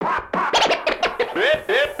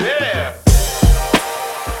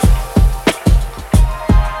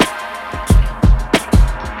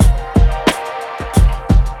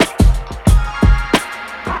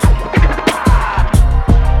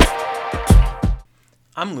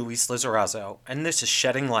I'm Luis Lizarazo, and this is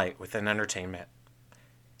Shedding Light Within Entertainment.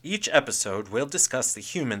 Each episode, we'll discuss the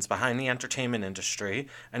humans behind the entertainment industry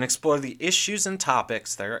and explore the issues and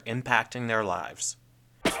topics that are impacting their lives.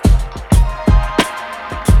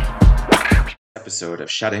 Episode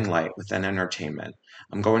of Shedding Light Within Entertainment,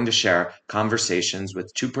 I'm going to share conversations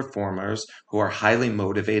with two performers who are highly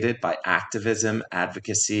motivated by activism,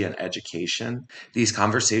 advocacy, and education. These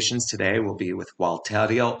conversations today will be with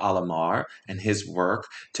Walterio Alamar and his work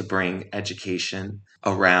to bring education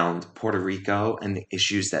around Puerto Rico and the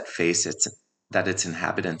issues that its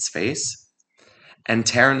inhabitants face, and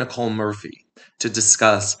Tara Nicole Murphy to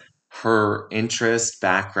discuss her interest,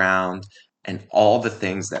 background, and all the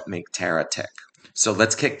things that make Tara tick. So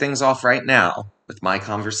let's kick things off right now with my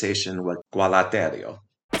conversation with Gualaterio.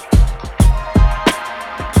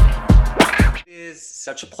 It is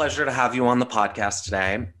such a pleasure to have you on the podcast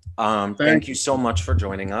today. Thank you so much for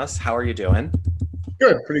joining us. How are you doing?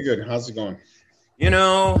 Good, pretty good. How's it going?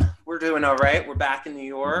 We're doing all right. We're back in New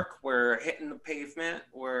York. We're hitting the pavement.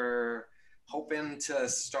 We're hoping to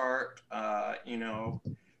start,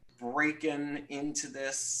 breaking into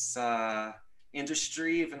this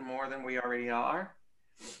industry even more than we already are.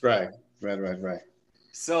 Right.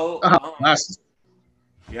 So, Glasses.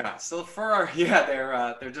 yeah. So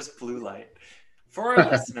they're just blue light. For our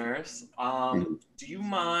listeners, do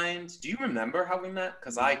you remember how we met?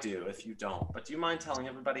 Because I do, if you don't. But do you mind telling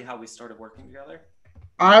everybody how we started working together?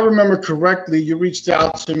 I remember correctly. You reached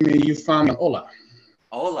out to me. You found me. Hola.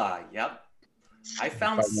 Hola, yep.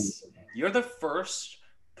 You're the first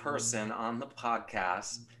person on the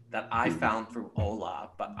podcast that I found through Ola,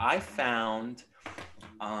 but I found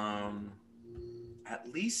at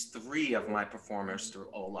least 3 of my performers through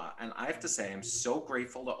Ola, and I have to say I'm so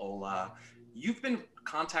grateful to Ola. You've been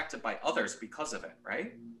contacted by others because of it,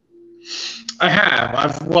 right? I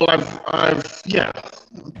have. Yeah.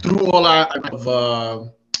 Through Ola,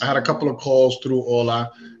 I had a couple of calls through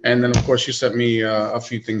Ola, and then of course you sent me a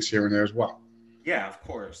few things here and there as well. Yeah, of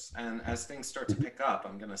course. And as things start to pick up,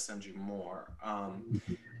 I'm going to send you more.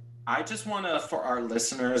 I just want to, for our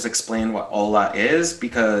listeners, explain what Ola is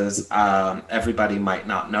because everybody might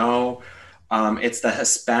not know. It's the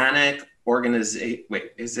Hispanic organization.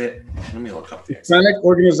 Wait, is it? Let me look up the Hispanic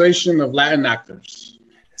Organization of Latin Actors.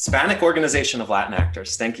 Hispanic Organization of Latin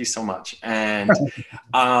Actors. Thank you so much. And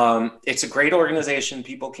it's a great organization.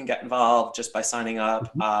 People can get involved just by signing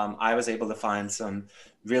up. I was able to find some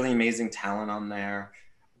really amazing talent on there.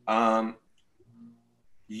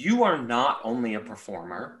 You are not only a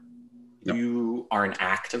performer, you are an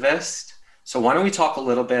activist. So why don't we talk a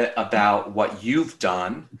little bit about what you've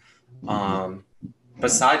done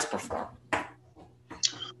besides perform?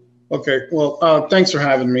 Okay, well, thanks for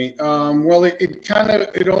having me.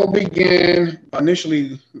 It all began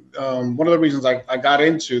initially. One of the reasons I got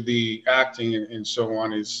into the acting and so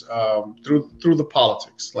on is through the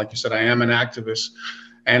politics. Like you said, I am an activist,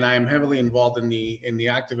 and I am heavily involved in the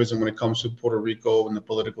activism when it comes to Puerto Rico and the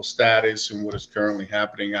political status and what is currently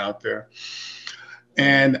happening out there.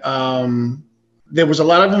 And there was a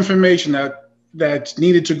lot of information that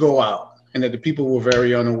needed to go out and that the people were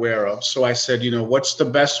very unaware of. So I said, what's the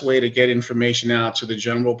best way to get information out to the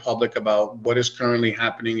general public about what is currently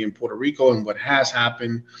happening in Puerto Rico and what has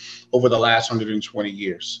happened over the last 120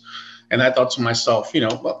 years? And I thought to myself,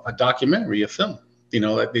 a documentary, a film.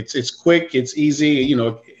 It's quick, it's easy,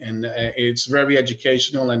 and it's very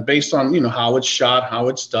educational and based on, how it's shot, how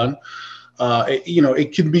it's done.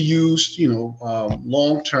 It can be used,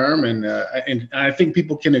 long term, and I think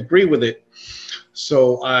people can agree with it.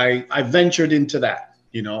 So I ventured into that.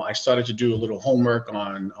 I started to do a little homework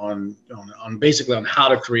on basically on how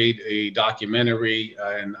to create a documentary,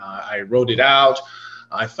 and I wrote it out.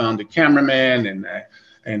 I found a cameraman,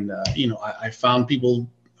 and I found people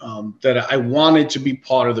that I wanted to be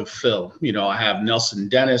part of the film. I have Nelson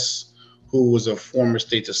Dennis, who was a former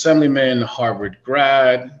state assemblyman, Harvard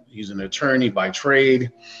grad. He's an attorney by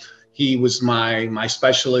trade. He was my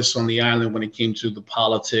specialist on the island when it came to the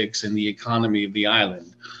politics and the economy of the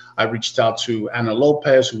island. I reached out to Ana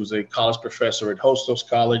Lopez, who was a college professor at Hostos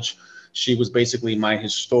College. She was basically my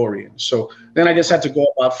historian. So then I just had to go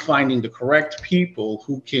about finding the correct people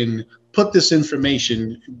who can put this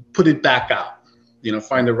information, put it back out,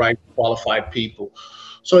 find the right qualified people.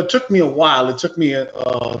 So it took me a while. It took me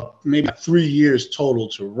maybe 3 years total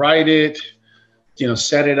to write it,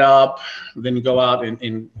 set it up, then go out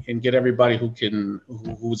and get everybody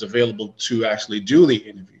who's available to actually do the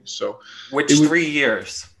interview. So which 3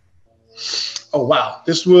 years? Oh, wow.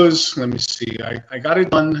 This was, let me see, I got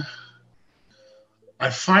it done.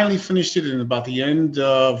 I finally finished it in about the end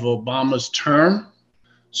of Obama's term.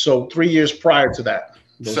 So 3 years prior to that.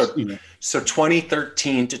 those, So, so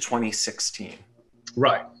 2013 to 2016.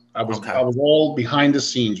 Right. I was Okay. I was all behind the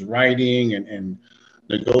scenes, writing and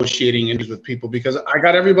negotiating interviews with people, because I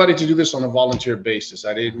got everybody to do this on a volunteer basis.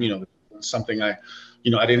 I didn't, something I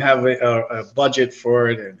didn't have a budget for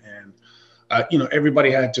it, and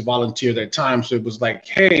everybody had to volunteer their time. So it was like,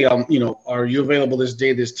 hey, are you available this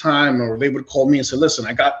day, this time? Or they would call me and say, listen,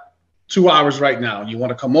 I got 2 hours right now. You want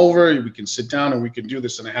to come over? We can sit down and we can do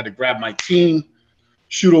this. And I had to grab my team,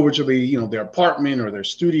 shoot over to their apartment or their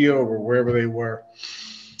studio or wherever they were.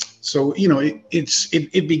 So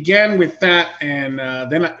it began with that, and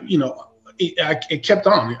then it kept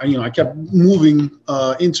on. I kept moving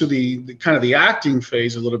into the kind of the acting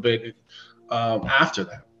phase a little bit after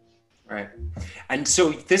that. Right. And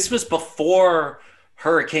so this was before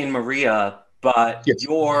Hurricane Maria, but Yes.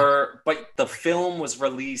 but the film was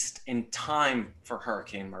released in time for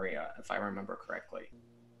Hurricane Maria, if I remember correctly.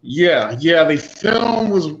 Yeah. The film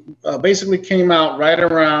was basically came out right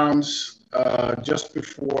around just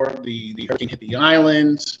before the hurricane hit the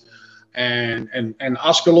island, and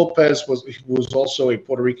Oscar Lopez was also a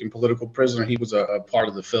Puerto Rican political prisoner. He was a part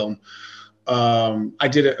of the film. I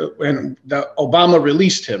did it, and Obama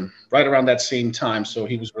released him right around that same time. So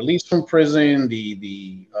he was released from prison.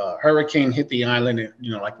 The hurricane hit the island,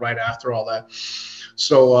 like right after all that.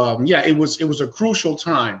 So it was a crucial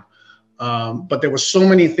time. But there were so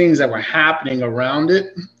many things that were happening around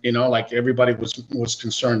it, like everybody was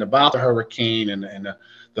concerned about the hurricane, and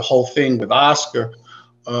the whole thing with Oscar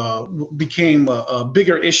became a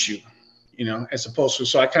bigger issue, as opposed to.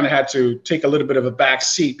 So I kind of had to take a little bit of a back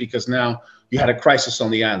seat, because now you had a crisis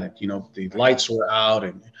on the island. The lights were out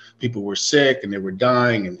and people were sick and they were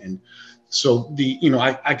dying, and so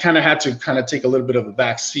I kind of had to take a little bit of a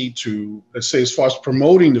back seat to, let's say, as far as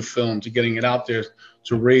promoting the film, to getting it out there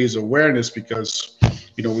to raise awareness, because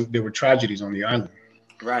there were tragedies on the island.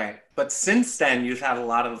 Right. But since then, you've had a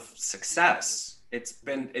lot of success. It's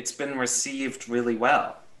been received really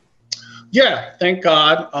well. Yeah, thank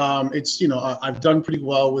God. It's I've done pretty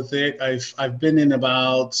well with it. I've been in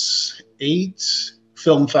about 8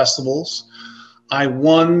 film festivals. I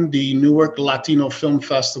won the Newark Latino Film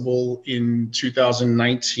Festival in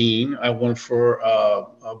 2019. I won for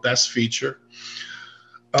a Best Feature.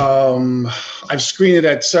 I've screened it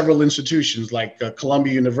at several institutions like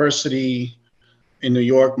Columbia University in New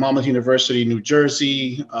York, Monmouth University, New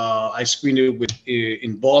Jersey. I screened it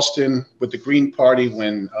in Boston with the Green Party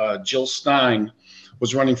when Jill Stein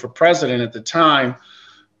was running for president at the time.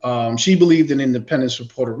 She believed in independence for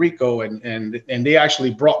Puerto Rico, and they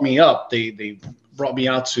actually brought me up. They brought me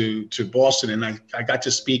out to Boston, and I got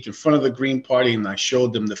to speak in front of the Green Party, and I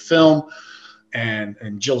showed them the film. And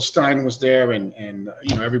Jill Stein was there, and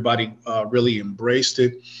everybody really embraced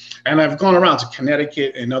it. And I've gone around to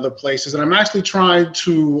Connecticut and other places, and I'm actually trying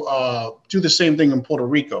to do the same thing in Puerto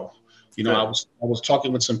Rico. I was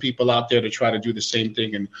talking with some people out there to try to do the same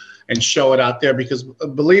thing and show it out there, because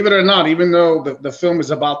believe it or not, even though the film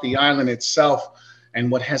is about the island itself and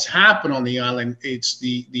what has happened on the island, it's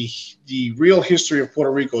the real history of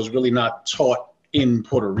Puerto Rico is really not taught in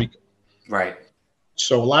Puerto Rico. Right.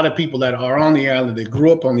 So a lot of people that are on the island, that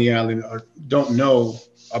grew up on the island, don't know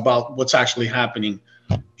about what's actually happening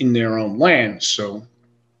in their own land. So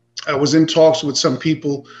I was in talks with some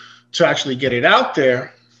people to actually get it out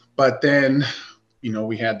there, but then,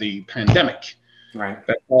 we had the pandemic. Right.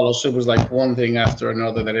 That followed. So it was like one thing after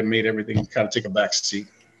another that it made everything kind of take a back seat.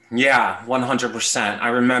 Yeah, 100%. I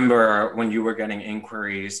remember when you were getting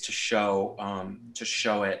inquiries to show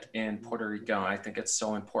it in Puerto Rico. I think it's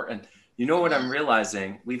so important. You know what I'm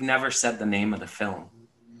realizing? We've never said the name of the film.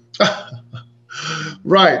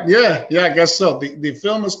 Right. Yeah, I guess so. The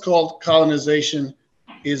film is called Colonization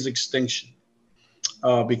is Extinction,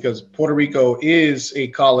 because Puerto Rico is a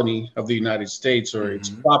colony of the United States, or it's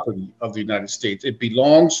property of the United States. It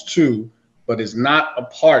belongs to, but is not a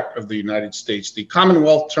part of the United States. The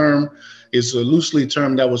Commonwealth term is a loosely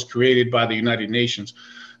term that was created by the United Nations,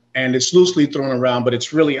 and it's loosely thrown around, but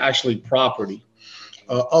it's really actually property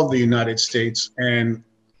of the United States. And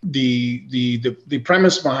the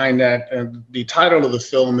premise behind that, and the title of the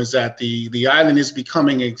film, is that the island is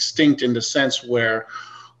becoming extinct in the sense where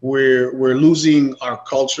we're losing our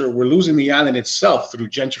culture, we're losing the island itself through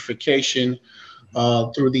gentrification,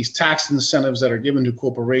 through these tax incentives that are given to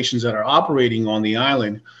corporations that are operating on the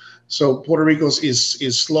island. So Puerto Rico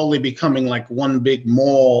is slowly becoming like one big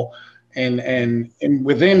mall. And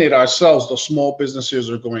within it ourselves, the small businesses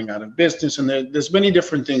are going out of business, and there's many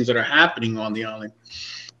different things that are happening on the island,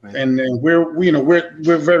 right. And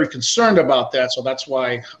we're very concerned about that. So that's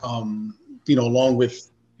why, along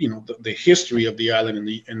with the history of the island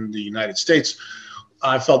in the United States,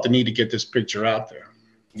 I felt the need to get this picture out there.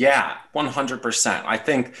 Yeah, 100%. I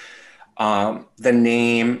think the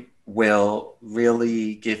name will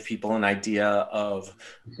really give people an idea of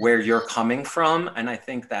where you're coming from. And I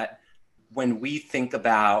think that when we think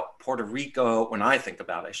about Puerto Rico, when I think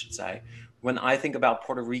about, I should say, when I think about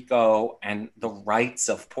Puerto Rico and the rights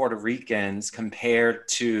of Puerto Ricans compared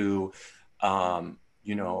to,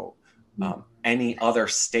 you know, any other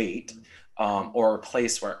state or a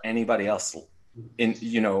place where anybody else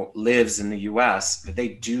lives in the US, they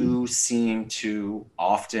do seem to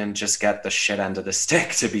often just get the shit end of the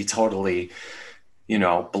stick, to be totally,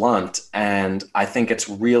 blunt. And I think it's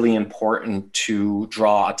really important to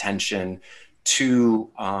draw attention to,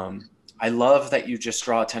 I love that you just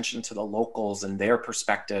draw attention to the locals and their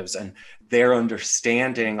perspectives and their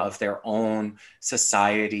understanding of their own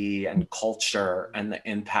society and culture and the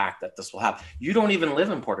impact that this will have. You don't even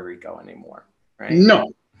live in Puerto Rico anymore, right?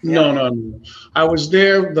 No. Yeah. No. I was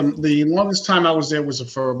there. The longest time I was there was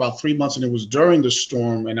for about 3 months, and it was during the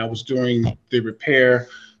storm, and I was doing the repair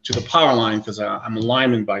to the power line because I'm a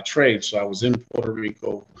lineman by trade. So I was in Puerto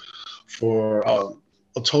Rico for a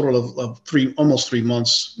total of almost 3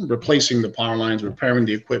 months, replacing the power lines, repairing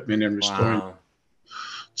the equipment, and restoring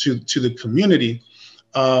to the community.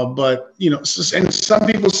 But and some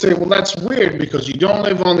people say, well, that's weird because you don't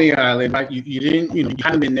live on the island, right? You didn't, you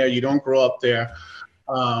haven't been there, you don't grow up there.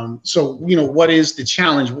 So what is the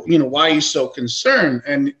challenge? Why are you so concerned?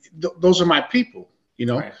 And those are my people.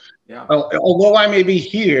 Right. Yeah. Although I may be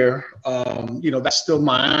here, that's still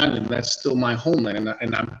my island, that's still my homeland,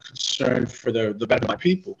 and I'm concerned for the better of my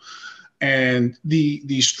people. And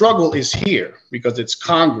the struggle is here because it's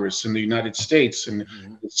Congress in the United States and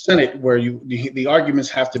the Senate where the arguments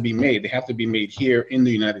have to be made. They have to be made here in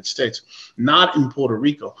the United States, not in Puerto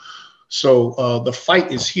Rico. So the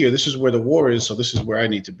fight is here. This is where the war is. So this is where I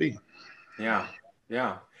need to be. Yeah.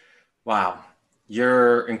 Yeah. Wow.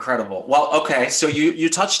 You're incredible. Well, okay. So you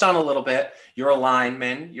touched on a little bit. You're a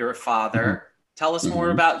lineman. You're a father. Tell us more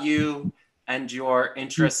about you and your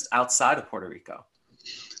interests outside of Puerto Rico.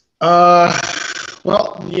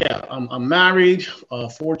 Well, yeah, I'm married,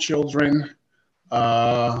 4 children.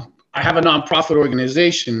 I have a nonprofit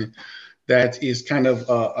organization that is kind of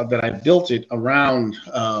that I built it around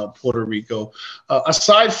Puerto Rico.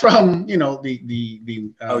 Aside from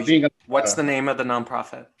what's the name of the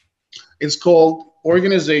nonprofit? It's called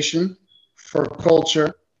Organization for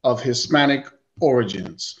Culture of Hispanic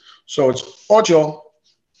Origins. So it's Ocho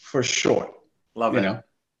for short. Love it. I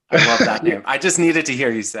love that name. I just needed to hear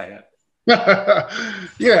you say it.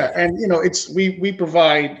 Yeah, and we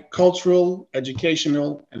provide cultural,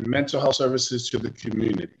 educational, and mental health services to the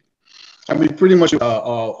community. I mean, pretty much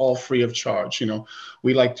all free of charge.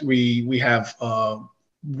 We have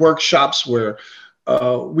workshops where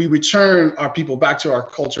we return our people back to our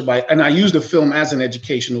culture and I use the film as an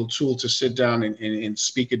educational tool to sit down and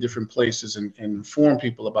speak at different places and inform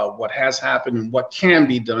people about what has happened and what can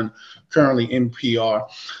be done currently in PR,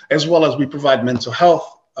 as well as we provide mental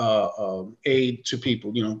health aid to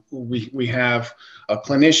people. We have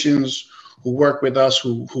clinicians who work with us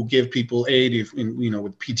who give people aid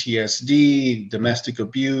with PTSD, domestic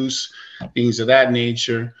abuse, things of that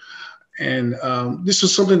nature. And this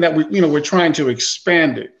is something that we're trying to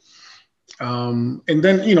expand it. And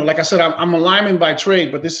then, like I said, I'm a lineman by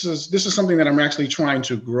trade, but this is something that I'm actually trying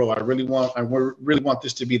to grow. I really want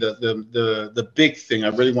this to be the big thing. I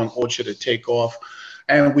really want Ocho to take off.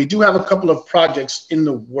 And we do have a couple of projects in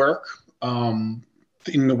the works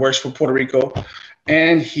for Puerto Rico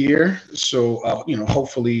and here. So,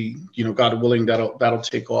 hopefully, God willing, that'll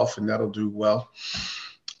take off and that'll do well.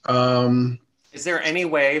 Is there any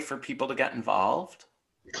way for people to get involved?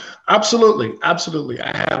 Absolutely. I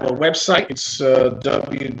have a website. It's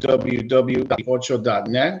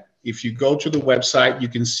www.ocho.net. If you go to the website, you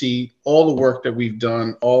can see all the work that we've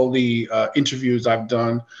done, all the interviews I've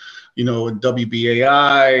done, in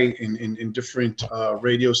WBAI, in different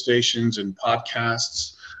radio stations and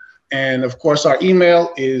podcasts. And of course, our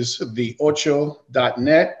email is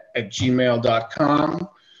theocho.net@gmail.com.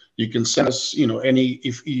 You can send us,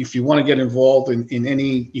 if you want to get involved in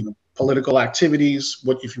any, political activities,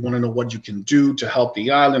 if you want to know what you can do to help the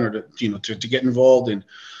island or to get involved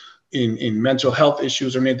in mental health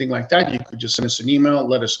issues or anything like that, you could just send us an email,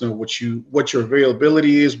 let us know what your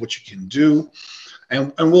availability is, what you can do.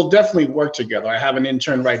 And we'll definitely work together. I have an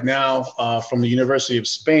intern right now from the University of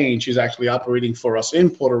Spain. She's actually operating for us in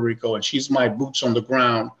Puerto Rico, and she's my boots on the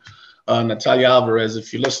ground. Natalia Alvarez,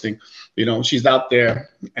 if you're listening, she's out there,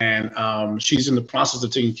 and she's in the process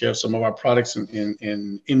of taking care of some of our products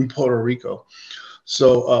in Puerto Rico.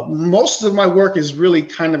 So most of my work is really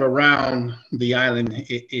kind of around the island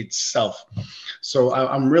itself. So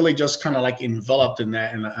I'm really just kind of like enveloped in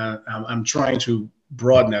that, and I'm trying to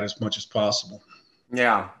broaden that as much as possible.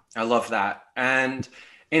 Yeah, I love that. And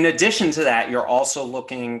in addition to that, you're also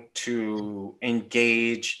looking to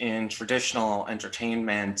engage in traditional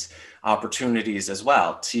entertainment opportunities as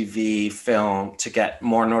well, TV, film, to get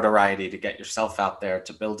more notoriety, to get yourself out there,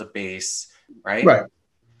 to build a base, right? Right.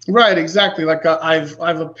 Right, exactly. Like I've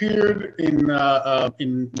appeared in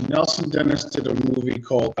Nelson Dennis did a movie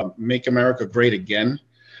called Make America Great Again,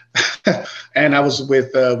 and I was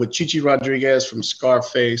with Chichi Rodriguez from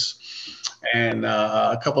Scarface, and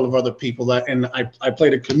a couple of other people and I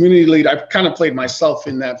played a community lead. I kind of played myself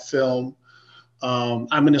in that film.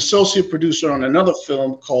 I'm an associate producer on another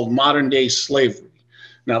film called Modern Day Slavery.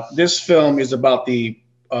 Now, this film is about the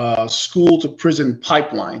school to prison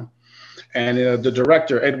pipeline. And the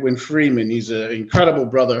director, Edwin Freeman, he's an incredible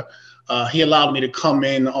brother. He allowed me to come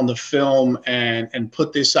in on the film and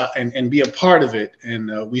put this out and be a part of it.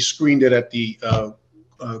 And we screened it at the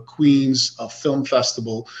Queens Film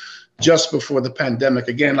Festival just before the pandemic.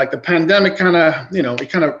 Again, like the pandemic kind of, it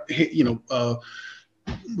kind of hit,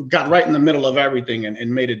 got right in the middle of everything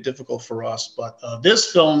and made it difficult for us. But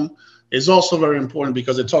this film is also very important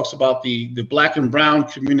because it talks about the Black and brown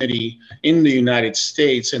community in the United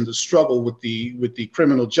States and the struggle with the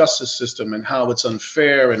criminal justice system and how it's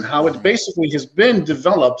unfair and how it basically has been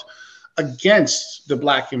developed against the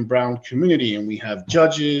Black and brown community. And we have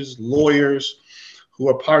judges, lawyers who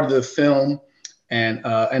are part of the film, and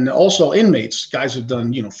also inmates, guys who've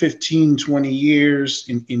done 15, 20 years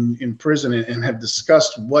in prison and have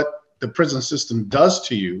discussed what the prison system does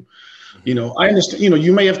to you. I understand,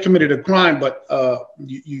 you may have committed a crime, but we're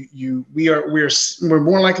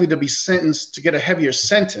more likely to be sentenced to get a heavier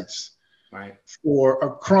sentence, right, for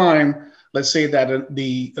a crime, let's say that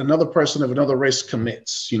another person of another race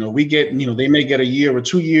commits. We get, they may get a year or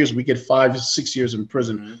 2 years, we get 5 to 6 years in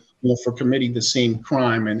prison, for committing the same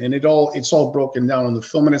crime. And it's all broken down in the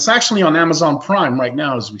film. And it's actually on Amazon Prime right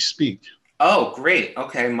now as we speak. Oh, great.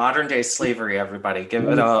 Okay. Modern Day Slavery, everybody. Give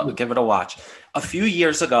it a watch. A few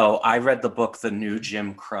years ago, I read the book, The New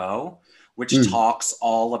Jim Crow, which talks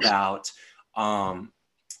all about,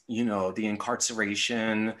 the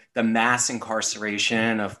incarceration, the mass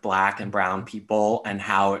incarceration of Black and brown people, and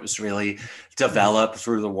how it was really developed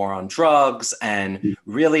through the war on drugs, and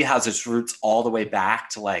really has its roots all the way back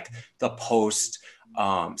to like the post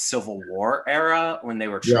Civil War era, when they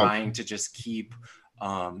were trying to just keep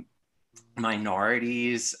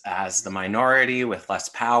minorities as the minority with less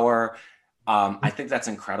power. I think that's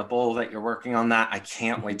incredible that you're working on that. I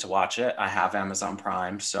can't wait to watch it. I have Amazon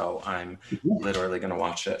Prime, so I'm literally going to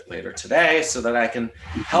watch it later today so that I can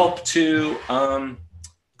help to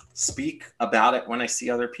speak about it when I see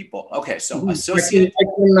other people. Okay, so associate.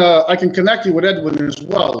 I can connect you with Edwin as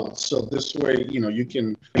well. So this way, you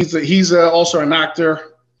can. He's also an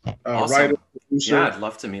actor, Awesome. writer, producer. Yeah, I'd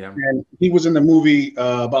love to meet him. And he was in the movie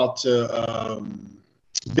about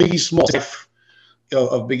Biggie Smalls.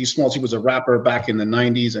 Of Biggie Smalls. He was a rapper back in the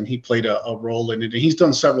 90s, and he played a role in it. And he's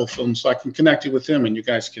done several films, so I can connect you with him, and you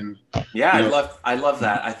guys can. Yeah, I love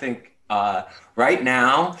that. I think right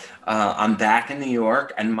now I'm back in New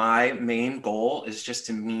York, and my main goal is just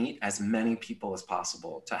to meet as many people as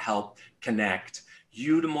possible, to help connect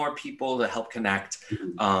you to more people, to help connect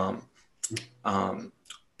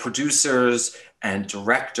producers and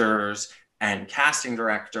directors and casting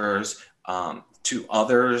directors to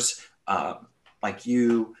others like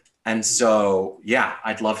you. And so, yeah,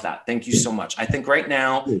 I'd love that. Thank you so much. I think right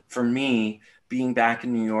now, for me, being back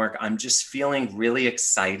in New York, I'm just feeling really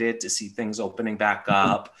excited to see things opening back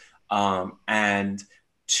up, and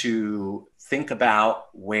to think about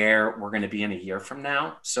where we're going to be in a year from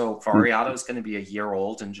now. So Variado is going to be a year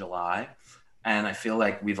old in July. And I feel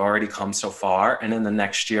like we've already come so far. And in the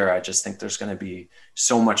next year, I just think there's going to be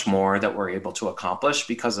so much more that we're able to accomplish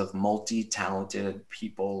because of multi-talented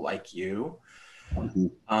people like you.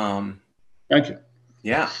 Thank you.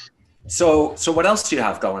 Yeah. So what else do you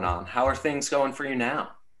have going on? How are things going for you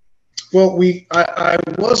now? Well, I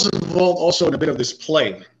was involved also in a bit of this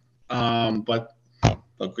play, but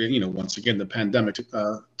once again, the pandemic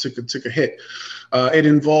took a hit. It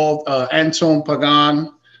involved Anton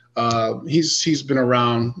Pagan. He's been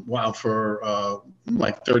around for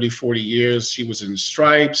like 30, 40 years. He was in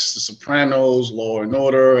Stripes, The Sopranos, Law and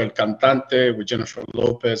Order, El Cantante with Jennifer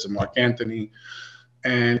Lopez and Mark Anthony.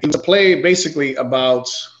 And it was a play basically about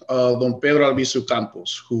Don Pedro Albizu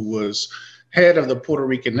Campos, who was head of the Puerto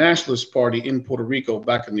Rican Nationalist Party in Puerto Rico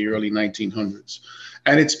back in the early 1900s.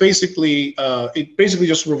 And it basically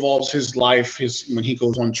just revolves his life, when he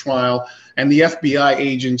goes on trial, and the FBI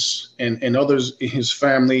agents and others in his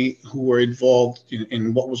family who were involved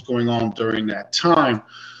in what was going on during that time.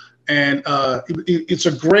 And I think it's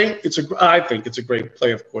a great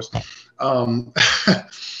play, of course. And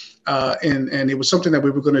it was something that we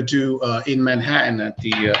were going to do in Manhattan at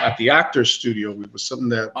the Actors Studio. It was something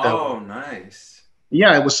that nice.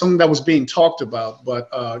 Yeah, it was something that was being talked about, but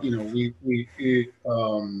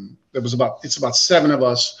it's about seven of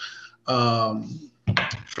us.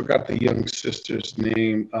 Forgot the young sister's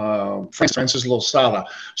name, Frances Losada.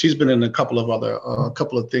 She's been in a couple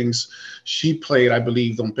of things. She played, I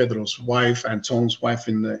believe, Don Pedro's wife, Anton's wife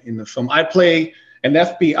in the film. I play an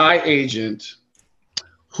FBI agent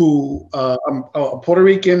who, I'm a Puerto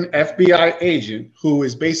Rican FBI agent who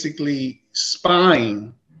is basically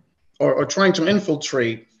spying or trying to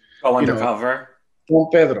infiltrate. Oh, undercover. Don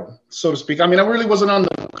Pedro, so to speak. I mean, I really wasn't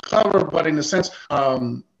undercover, but in a sense,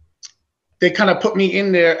 they kind of put me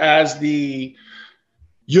in there as I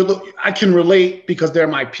can relate because they're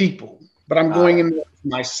my people, but I'm going in there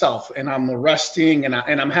myself, and I'm arresting, and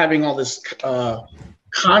I'm having all this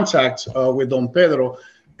contact with Don Pedro,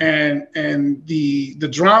 and the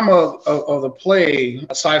drama of the play,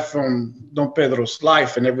 aside from Don Pedro's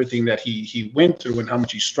life and everything that he went through and how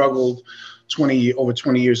much he struggled, over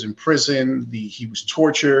 20 years in prison, he was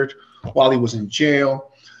tortured while he was in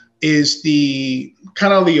jail, is the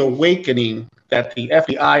kind of the awakening that the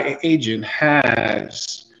FBI agent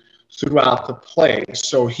has throughout the play.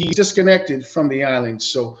 So he's disconnected from the island.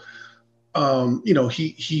 So,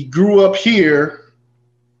 he grew up here,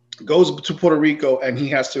 goes to Puerto Rico, and he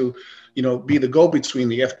has to, be the go-between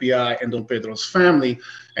the FBI and Don Pedro's family.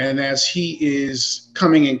 And as he is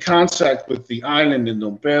coming in contact with the island and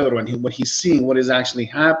Don Pedro, and what he's seeing, what is actually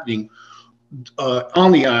happening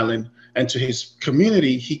on the island and to his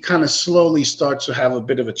community, he kind of slowly starts to have a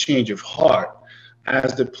bit of a change of heart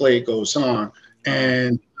as the play goes on.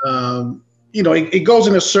 And it goes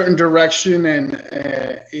in a certain direction, and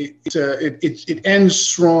it ends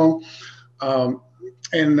strong.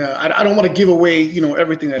 I don't want to give away,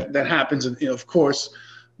 everything that happens, of course,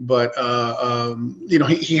 but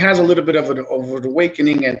he has a little bit of an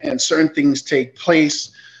awakening, and certain things take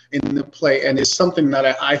place in the play, and it's something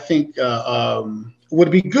that I think would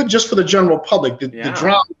be good just for the general public. The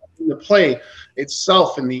drama in the play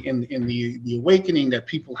itself, and the awakening that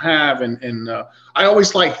people have, and I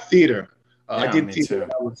always liked theater. I did theater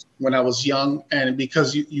when I was young, and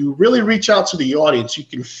because you really reach out to the audience, you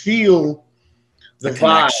can feel the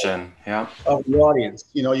connection of the audience.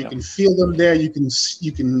 You can feel them there. You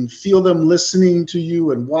can feel them listening to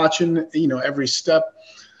you and watching, every step,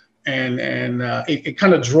 and it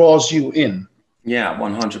kind of draws you in. Yeah,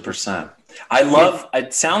 100%. I love.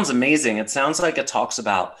 It sounds amazing. It sounds like it talks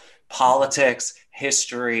about politics,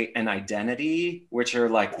 history, and identity, which are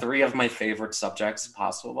like three of my favorite subjects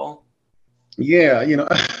possible. Yeah,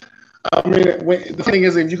 I mean, the thing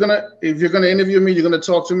is, if you're gonna interview me, you're gonna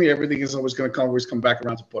talk to me. Everything is always gonna come back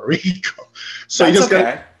around to Puerto Rico. So you just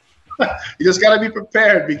gotta be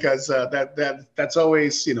prepared, because that's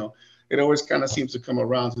always, it always kind of seems to come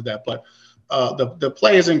around to that. But the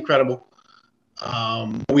play is incredible.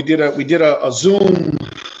 We did a Zoom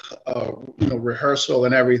rehearsal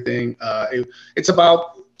and everything. It's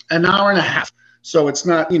about an hour and a half, so it's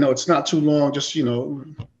not too long. Just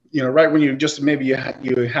right when you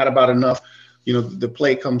had about enough, the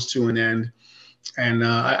play comes to an end, and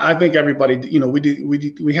I think everybody,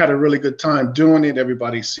 we had a really good time doing it.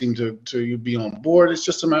 Everybody seemed to be on board. It's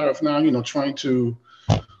just a matter of now, trying to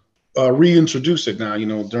reintroduce it now,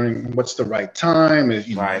 during what's the right time,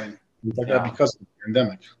 right? Like that, because of the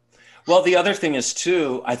pandemic. Well, the other thing is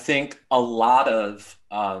too, I think a lot of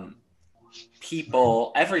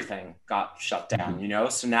people, everything got shut down,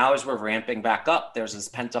 so now as we're ramping back up, there's this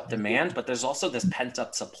pent up demand, but there's also this pent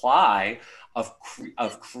up supply of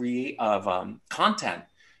content.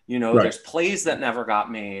 Right. There's plays that never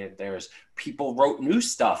got made. There's people wrote new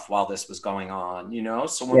stuff while this was going on,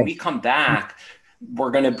 so when we come back, we're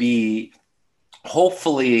going to be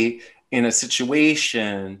hopefully in a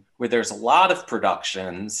situation where there's a lot of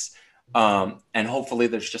productions, and hopefully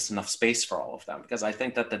there's just enough space for all of them, because I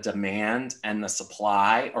think that the demand and the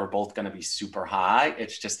supply are both going to be super high.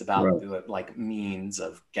 It's just about the means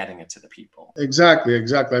of getting it to the people. Exactly.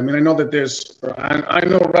 I mean, I know that I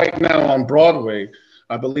know right now on Broadway,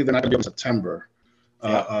 I believe they're not going to be in September.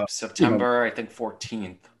 September, I think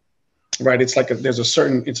 14th. Right. It's like it's a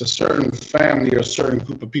certain family or a certain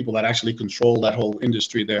group of people that actually control that whole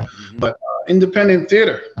industry there. Mm-hmm. But independent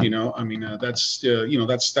theater. I mean,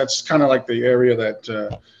 that's kind of like the area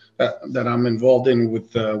that I'm involved in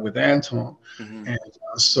with Anton. Mhm. And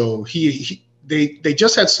so they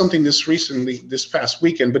just had something this past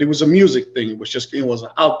weekend, but it was a music thing. It was an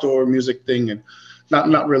outdoor music thing, and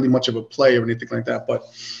not really much of a play or anything like that. But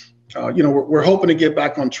we're hoping to get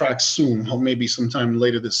back on track soon. Maybe sometime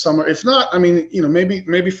later this summer. If not, I mean,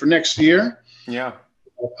 maybe for next year. Yeah.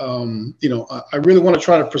 I really want to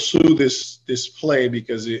try to pursue this play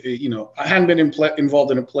because I hadn't been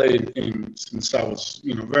involved in a play since I was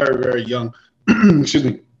very, very young. Excuse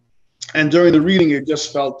me. And during the reading, it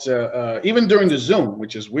just felt even during the Zoom,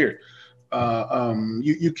 which is weird.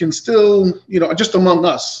 You can still just among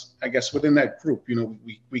us, I guess, within that group,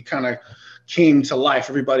 we kind of came to life.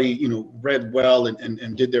 Everybody read well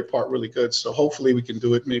and did their part really good. So hopefully we can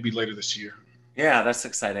do it maybe later this year. Yeah, that's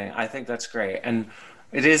exciting. I think that's great. And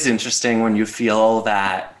it is interesting when you feel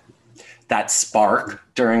that spark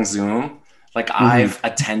during Zoom. Like I've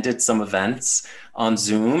attended some events on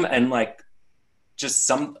Zoom and like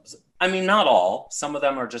just I mean, not all, some of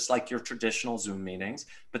them are just like your traditional Zoom meetings,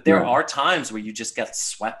 but there are times where you just get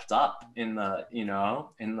swept up in the, in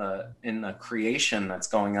the creation that's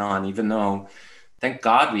going on, even though thank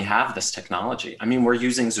God we have this technology. I mean, we're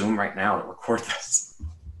using Zoom right now to record this.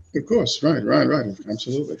 Of course. Right.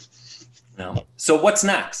 Absolutely. No. So what's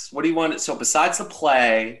next? What do you want? So besides the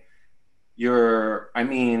play,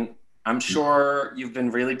 I'm sure you've been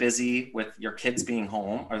really busy with your kids being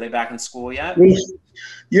home. Are they back in school yet?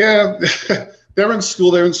 Yeah, they're in school.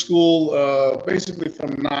 They're in school basically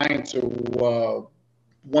from 9 to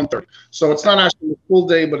 1:30. So it's not actually a full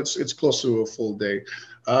day, but it's close to a full day.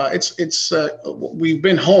 We've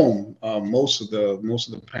been home most of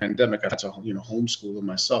the pandemic. I had to homeschool them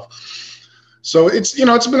myself. So it's been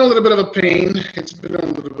a little bit of a pain. It's been a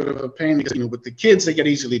little bit of a pain because with the kids they get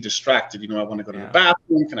easily distracted. I want to go to the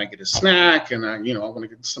bathroom. Can I get a snack? And I want to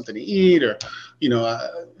get something to eat, or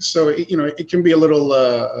so it can be a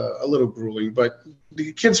little grueling. But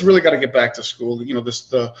the kids really got to get back to school.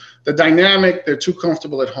 The dynamic. They're too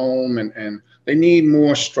comfortable at home, and they need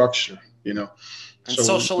more structure. And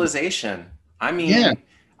socialization. I mean, yeah.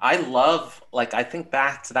 I love, I think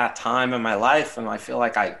back to that time in my life, and I feel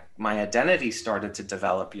like my identity started to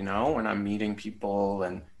develop, when I'm meeting people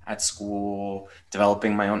and at school,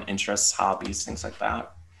 developing my own interests, hobbies, things like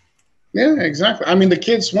that. Yeah, exactly. I mean, the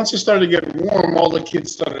kids, once it started to get warm, all the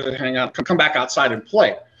kids started to hang out, come back outside and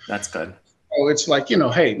play. That's good. So it's like,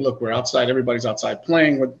 hey, look, we're outside. Everybody's outside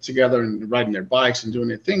playing together and riding their bikes and doing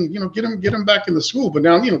their thing. Get them back in the school. But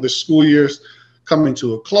now, the school year's coming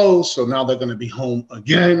to a close, so now they're going to be home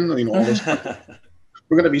again. All this.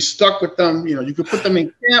 We're going to be stuck with them. You could put them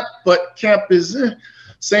in camp, but camp is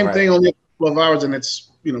same thing, only a couple of hours, and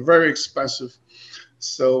it's very expensive.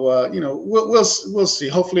 So we'll see.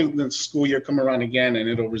 Hopefully, the school year come around again, and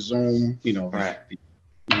it'll resume.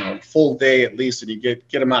 Full day at least, and you get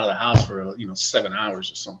them out of the house for 7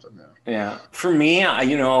 hours or something. Yeah. For me,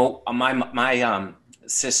 my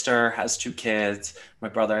sister has 2 kids. My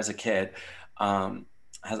brother has a kid.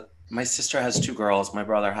 My sister has 2 girls. My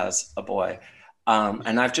brother has a boy.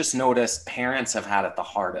 And I've just noticed parents have had it the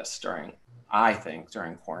hardest during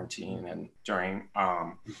quarantine and during,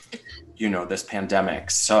 this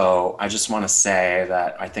pandemic. So I just want to say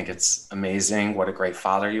that I think it's amazing what a great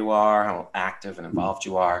father you are, how active and involved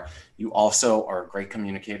you are. You also are a great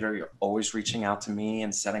communicator. You're always reaching out to me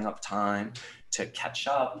and setting up time to catch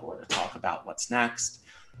up or to talk about what's next.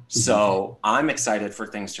 So I'm excited for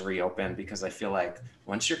things to reopen because I feel like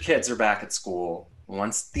once your kids are back at school,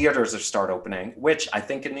 once theaters start opening, which I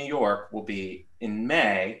think in New York will be in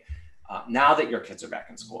May, now that your kids are back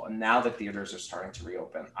in school and now that theaters are starting to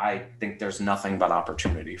reopen, I think there's nothing but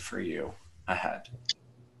opportunity for you ahead.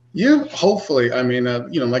 Yeah, hopefully. I mean,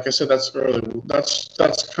 like I said, that's early. That's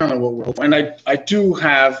kind of what we're hoping. And I do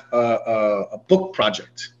have a book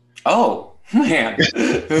project. Oh. Man,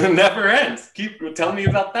 it never ends. Tell me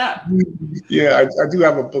about that. Yeah, I do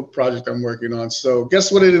have a book project I'm working on. So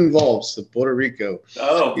guess what it involves? The Puerto Rico.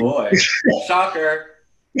 Oh, boy. Shocker.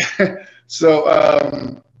 So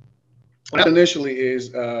what initially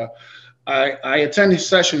is I attend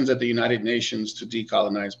sessions at the United Nations to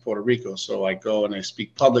decolonize Puerto Rico. So I go and I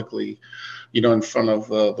speak publicly, in front of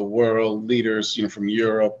the world leaders, from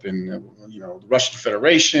Europe and, the Russian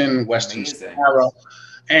Federation, Western Sahara.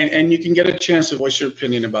 And you can get a chance to voice your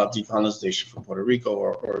opinion about decolonization for Puerto Rico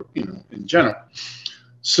or in general.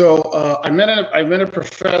 So I met a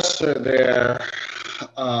professor there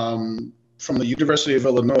from the University of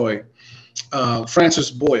Illinois, Francis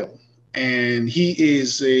Boyle, and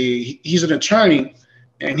he's an attorney,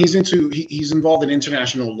 and he's involved in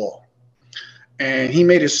international law. And he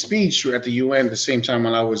made a speech at the UN at the same time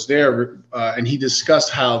when I was there, and he discussed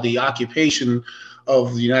how the occupation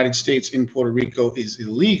of the United States in Puerto Rico is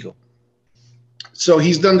illegal. So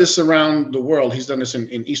he's done this around the world. He's done this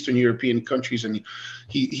in Eastern European countries, and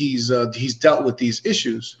he's dealt with these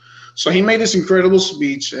issues. So he made this incredible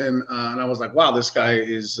speech, and I was like, wow, this guy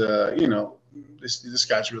is, this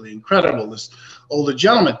guy's really incredible. This older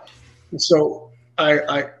gentleman. And so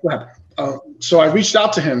so I reached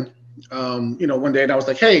out to him, one day, and I was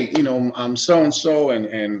like, hey, I'm so and so,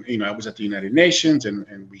 and I was at the United Nations, and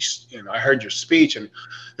I heard your speech, and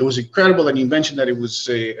it was incredible. And you mentioned that it was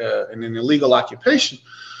an illegal occupation,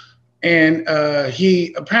 and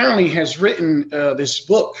he apparently has written this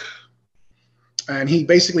book, and he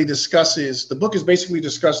basically discusses. The book is basically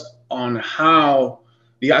discussed on how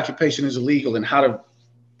the occupation is illegal and how to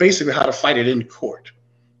fight it in court.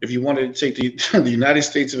 If you wanted to take the United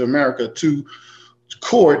States of America to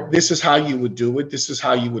court, this is how you would do it. This is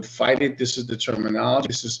how you would fight it. This is the terminology.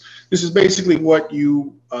 This is basically what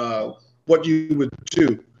you would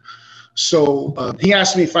do. So he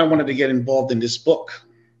asked me if I wanted to get involved in this book,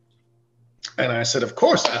 and I said, of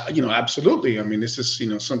course, absolutely. I mean, this is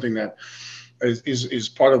something that is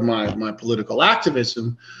part of my political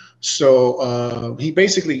activism. So he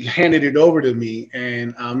basically handed it over to me,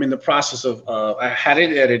 and I'm in the process of I had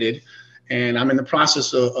it edited, and I'm in the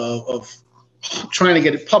process of trying to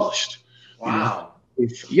get it published. Wow.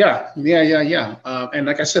 Yeah. And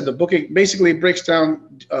like I said, the book basically breaks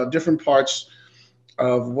down different parts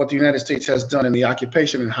of what the United States has done in the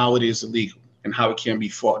occupation and how it is illegal and how it can be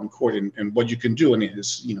fought in court and what you can do. And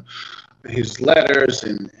his letters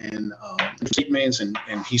and statements, and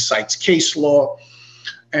he cites case law.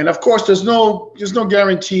 And of course, there's no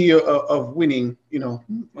guarantee of winning,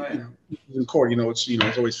 Right. In court.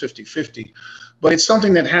 It's always 50-50, but it's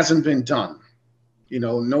something that hasn't been done.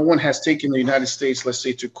 No one has taken the United States, let's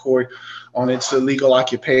say, to court on its illegal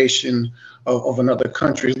occupation of another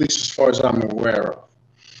country, at least as far as I'm aware of.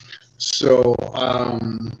 So,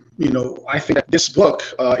 I think that this book,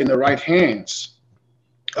 in the right hands,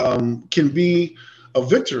 can be a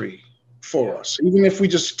victory for us, even if we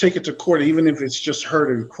just take it to court, even if it's just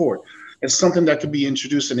heard in court. It's something that can be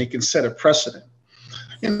introduced and it can set a precedent.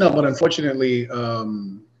 But unfortunately,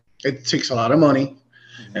 it takes a lot of money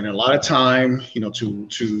and a lot of time,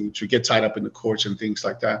 to get tied up in the courts and things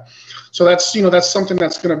like that. So that's something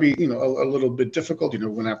that's going to be, a little bit difficult. We're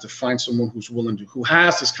going to have to find someone who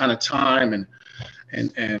has this kind of time and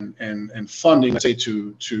funding, let's say,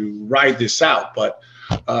 to ride this out. But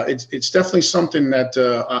it's definitely something that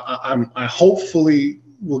I hopefully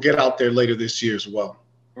will get out there later this year as well.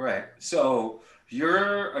 Right. So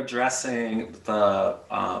you're addressing the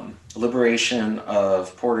liberation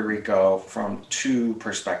of Puerto Rico from two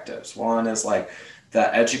perspectives. One is like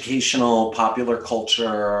the educational, popular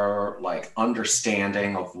culture, like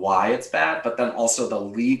understanding of why it's bad, but then also the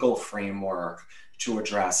legal framework to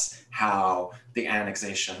address how the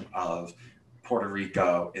annexation of Puerto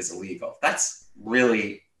Rico is illegal. That's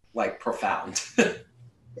really profound.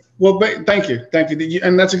 Well, thank you,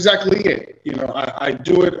 and that's exactly it. I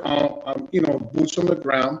do it on, boots on the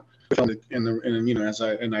ground,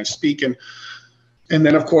 and I speak, and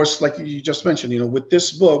then of course, like you just mentioned, with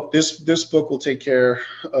this book, this book will take care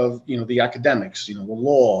of the academics, the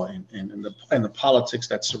law and the politics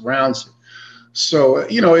that surrounds it. So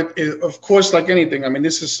it of course, like anything, I mean,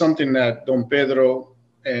 this is something that Don Pedro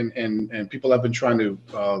and people have been trying to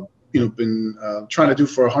trying to do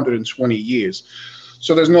for 120 years.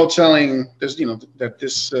 So there's no telling that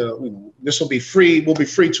this will be free. We'll be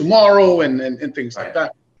free tomorrow and things like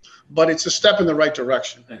that. But it's a step in the right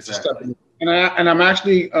direction. Exactly. And I'm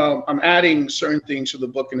actually I'm adding certain things to the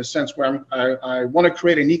book in a sense where I want to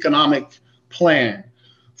create an economic plan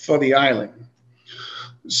for the island.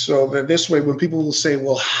 So that this way, when people will say,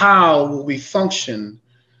 well, how will we function,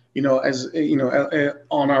 as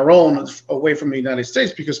on our own away from the United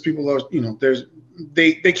States, because people are,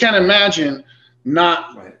 they can't imagine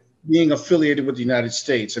not being affiliated with the United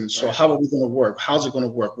States. And so how are we going to work? How's it going to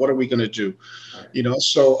work? What are we going to do?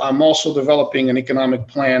 So I'm also developing an economic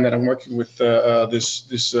plan that I'm working with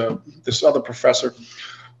this other professor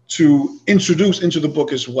to introduce into the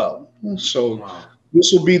book as well. So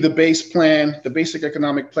this will be the base plan, the basic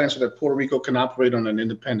economic plan, so that Puerto Rico can operate on an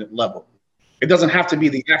independent level. It doesn't have to be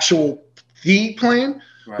the plan,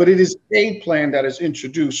 but it is a plan that is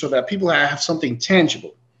introduced so that people have something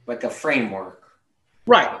tangible. Like a framework.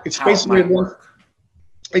 Right. It's basically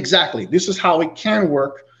exactly. This is how it can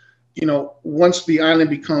work, once the island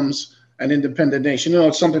becomes an independent nation.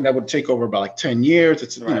 It's something that would take over about 10 years.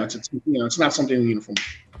 It's it's not something from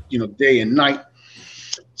day and night.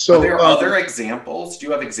 So, are there other examples? Do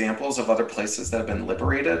you have examples of other places that have been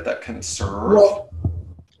liberated that can serve? Well,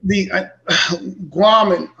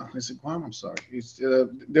 Guam and is it Guam? I'm sorry.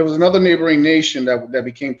 There was another neighboring nation that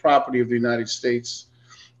became property of the United States.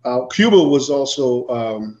 Cuba was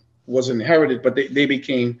also was inherited, but they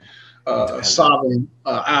became sovereign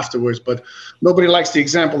afterwards. But nobody likes the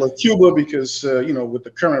example of Cuba because with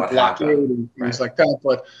the current blockade and things like that.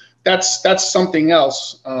 But that's something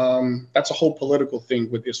else. That's a whole political thing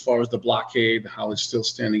with as far as the blockade, how it's still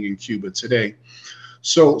standing in Cuba today.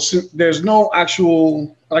 So there's no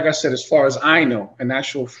actual, like I said, as far as I know, an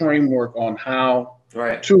actual framework on how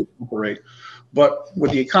to operate. But with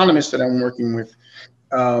the economist that I'm working with,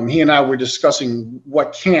 he and I were discussing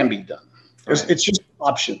what can be done. It's just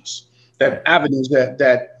options, avenues that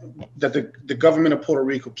the government of Puerto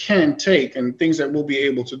Rico can take and things that we'll be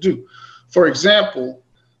able to do. For example,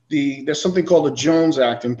 there's something called the Jones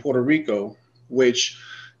Act in Puerto Rico, which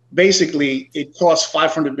basically it costs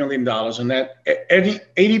 $500 million, and that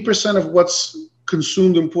 80% of what's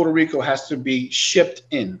consumed in Puerto Rico has to be shipped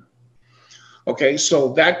in. Okay,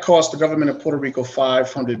 so that cost the government of Puerto Rico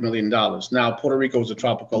 $500 million. Now, Puerto Rico is a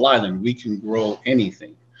tropical island. We can grow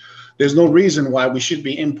anything. There's no reason why we should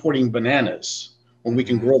be importing bananas when we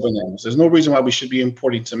can grow bananas. There's no reason why we should be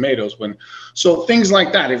importing tomatoes so things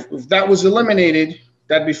like that. If that was eliminated,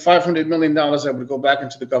 that'd be $500 million that would go back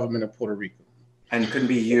into the government of Puerto Rico. And could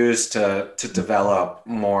be used to develop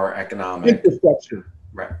more economic infrastructure.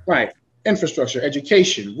 Right. Infrastructure,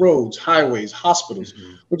 education, roads, highways, hospitals,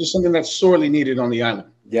 which is something that's sorely needed on the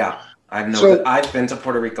island. Yeah, I've been to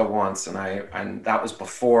Puerto Rico once, and that was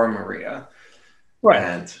before Maria. Right.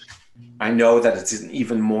 And I know that it's an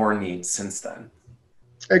even more need since then.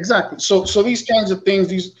 Exactly. So these kinds of things,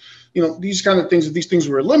 these kind of things, if these things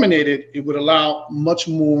were eliminated, it would allow much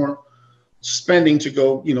more spending to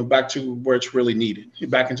go, back to where it's really needed,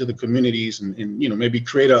 back into the communities, and maybe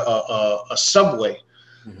create a subway,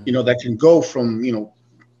 that can go from,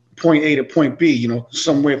 point A to point B,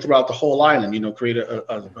 somewhere throughout the whole island, create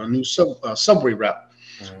a new subway route,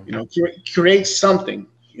 create something,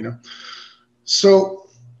 So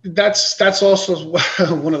that's also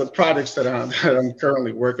one of the projects that I'm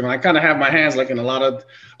currently working on. I kind of have my hands like in a lot of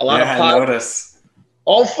notice.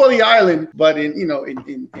 All for the island, but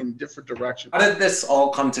in different directions. How did this all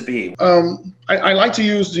come to be? I like to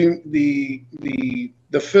use the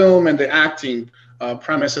film and the acting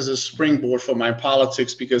premise as a springboard for my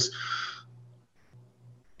politics, because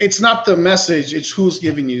it's not the message, it's who's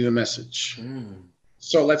giving you the message.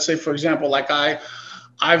 So let's say, for example, like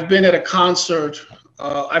I've been at a concert.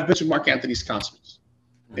 I've been to Mark Anthony's concerts,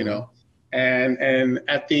 and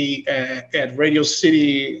at Radio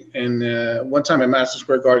City, and one time at Madison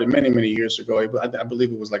Square Garden many years ago. I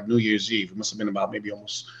believe it was like New Year's Eve. It must have been about maybe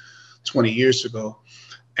almost 20 years ago.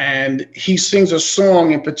 And he sings a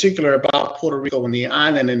song in particular about Puerto Rico and the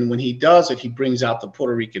island. And when he does it, he brings out the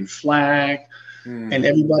Puerto Rican flag, and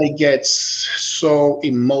everybody gets so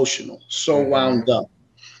emotional, so wound up,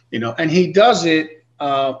 and he does it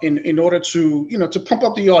in order to to pump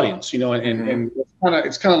up the audience, and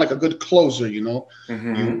it's kind of like a good closer, you're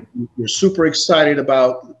super excited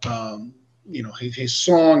about his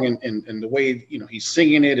song and the way he's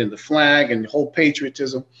singing it, and the flag and the whole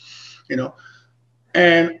patriotism,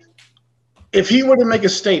 and if he were to make a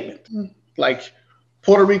statement like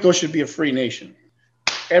Puerto Rico should be a free nation,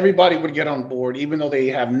 everybody would get on board, even though they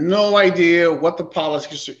have no idea what the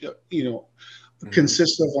politics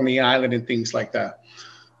consist of on the island and things like that.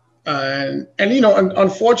 And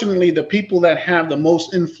unfortunately, the people that have the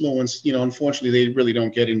most influence, unfortunately, they really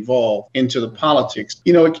don't get involved into the politics.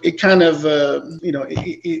 It kind of,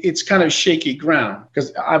 it's kind of shaky ground.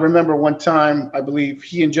 Because I remember one time, I believe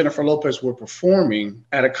he and Jennifer Lopez were performing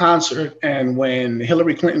at a concert, and when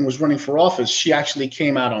Hillary Clinton was running for office, she actually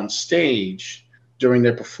came out on stage during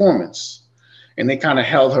their performance. And they kind of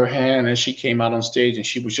held her hand as she came out on stage, and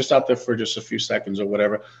she was just out there for just a few seconds or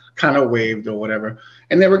whatever, kind of waved or whatever.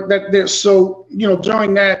 And they're so,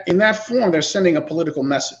 during that, in that form, they're sending a political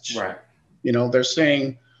message. Right. They're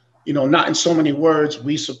saying, not in so many words,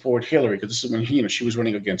 we support Hillary, because this is when, she was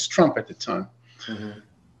running against Trump at the time.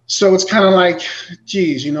 So it's kind of like,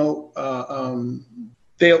 geez, they'll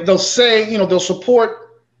say, they'll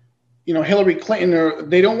support, Hillary Clinton, or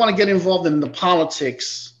they don't want to get involved in the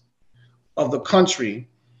politics of the country,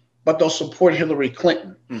 but they'll support Hillary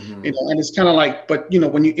Clinton, and it's kind of like, but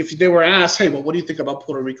if they were asked, hey, well, what do you think about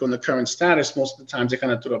Puerto Rico and the current status? Most of the times they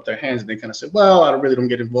kind of threw up their hands and they kind of said, well, I really don't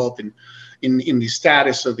get involved in the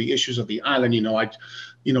status of the issues of the island,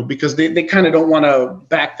 because they kind of don't want to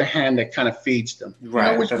back the hand that kind of feeds them.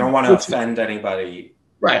 Right. They don't want to offend anybody.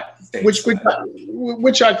 Right. States.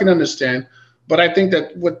 Which I can understand. But I think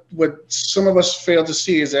that what some of us fail to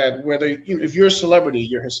see is that whether if you're a celebrity,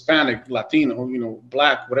 you're Hispanic, Latino,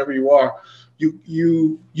 Black, whatever you are,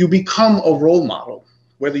 you become a role model,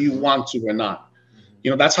 whether you want to or not.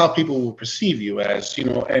 That's how people will perceive you as,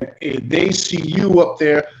 and if they see you up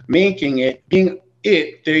there making it, being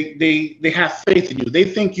it, they have faith in you. They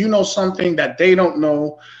think you know something that they don't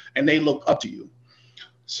know, and they look up to you.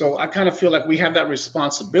 So I kind of feel like we have that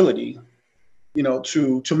responsibility,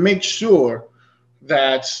 to make sure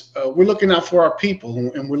that we're looking out for our people,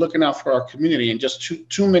 and we're looking out for our community, and just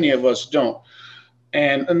too many of us don't.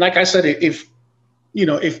 And like I said, if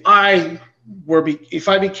I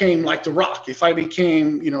became like The Rock, if I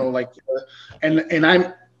became, and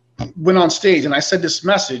I went on stage and I said this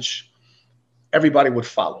message, everybody would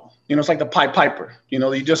follow. It's like the Pied Piper. You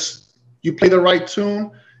play the right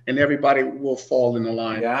tune, and everybody will fall in the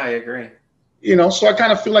line. Yeah, I agree. So I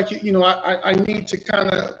kind of feel like, I need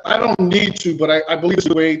to I don't need to, but I believe it's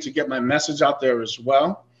a way to get my message out there as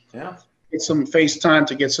well. Yeah. Get some FaceTime,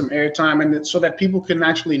 to get some airtime, and so that people can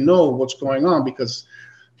actually know what's going on, because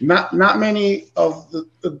not many of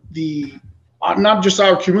the not just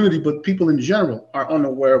our community, but people in general are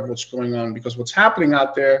unaware of what's going on, because what's happening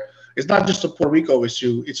out there is not just a Puerto Rico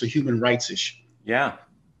issue, it's a human rights issue. Yeah.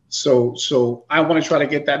 So I want to try to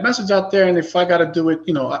get that message out there, and if I got to do it,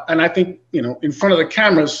 and I think, in front of the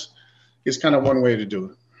cameras is kind of one way to do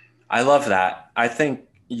it. I love that. I think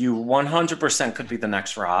you 100% could be the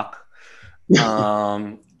next Rock.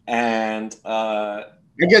 And I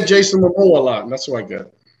get Jason Momoa a lot, and that's who I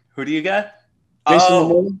get. Who do you get? Jason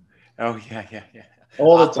Momoa. Oh yeah.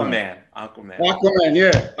 All the time. Aquaman,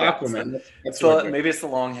 yeah. Aquaman. Maybe it's the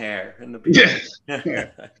long hair in the beginning. Yeah.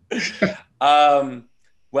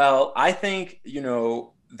 Well, I think,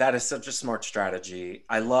 that is such a smart strategy.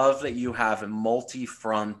 I love that you have a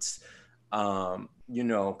multi-front, kind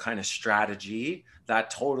of strategy that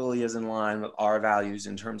totally is in line with our values,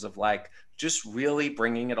 in terms of just really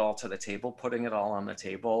bringing it all to the table, putting it all on the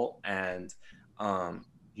table, and,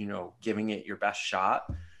 giving it your best shot.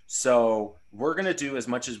 So we're going to do as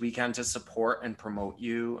much as we can to support and promote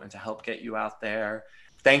you and to help get you out there.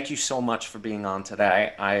 Thank you so much for being on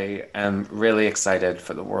today. I am really excited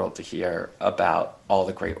for the world to hear about all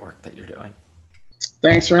the great work that you're doing.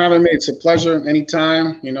 Thanks for having me. It's a pleasure.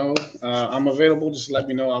 Anytime, I'm available. Just let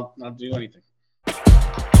me know. I'll do anything.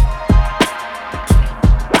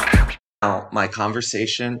 Now, my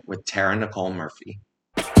conversation with Tara Nicole Murphy.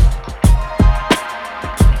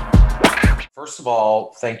 First of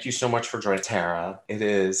all, thank you so much for joining, Tara. It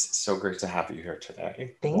is so great to have you here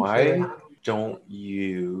today. Thank you. Don't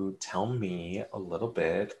you tell me a little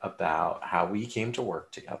bit about how we came to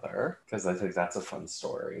work together? Because I think that's a fun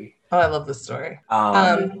story. Oh, I love this story.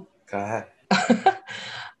 Go ahead.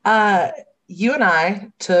 You and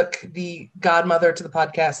I took the godmother to the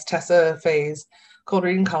podcast, Tessa Faye's cold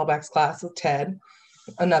reading callbacks class with Ted,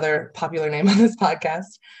 another popular name on this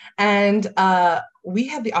podcast. And we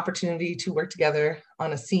had the opportunity to work together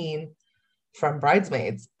on a scene from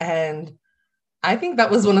Bridesmaids. And I think that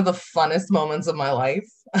was one of the funnest moments of my life.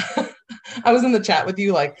 I was in the chat with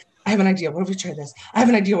you, I have an idea. What if we try this? I have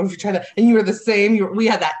an idea. What if we try that? And you were the same. We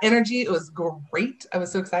had that energy. It was great. I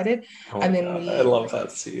was so excited. And then I love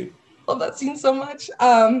that scene. Love that scene so much.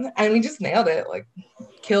 And we just nailed it,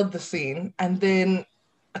 killed the scene. And then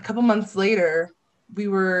a couple months later, we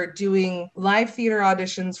were doing live theater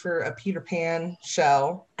auditions for a Peter Pan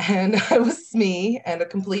show. And I was me and a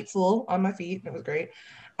complete fool on my feet. It was great.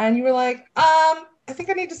 And you were like, I think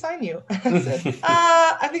I need to sign you. I said,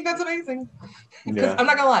 I think that's amazing. Because I'm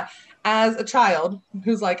not going to lie, as a child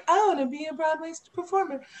who's I want to be a Broadway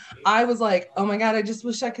performer, I was like, oh my God, I just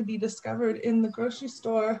wish I could be discovered in the grocery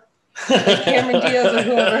store. Cameron Diaz or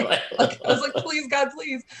whoever. I was like, please, God,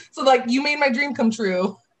 please. So you made my dream come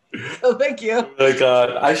true. So thank you. Oh my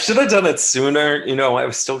God, I should have done it sooner. I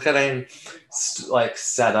was still getting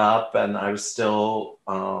set up, and I was still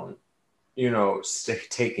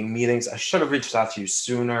taking meetings. I should have reached out to you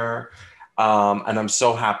sooner. And I'm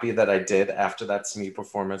so happy that I did after that SME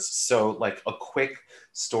performance. So a quick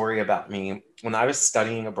story about me. When I was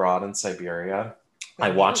studying abroad in Siberia, I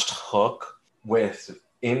watched Hook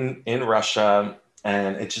in Russia,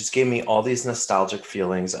 and it just gave me all these nostalgic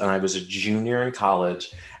feelings. And I was a junior in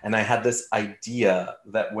college, and I had this idea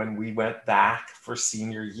that when we went back for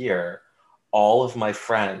senior year, all of my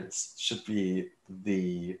friends should be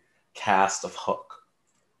the cast of Hook.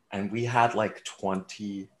 And we had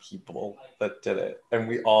 20 people that did it, and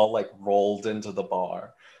we all rolled into the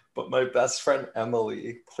bar. But my best friend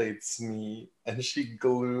Emily played Smee, and she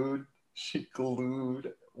glued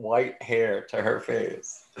white hair to her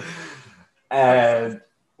face. And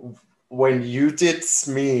when you did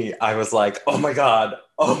Smee, I was like, oh my God,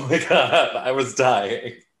 I was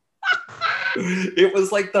dying. It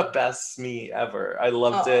was like the best Smee ever. I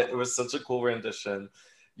loved it. It was such a cool rendition.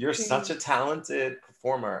 You're such a talented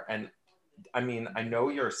performer. And I mean, I know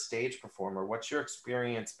you're a stage performer. What's your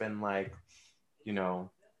experience been like, you know,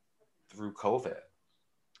 through COVID?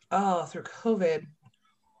 Oh, through COVID.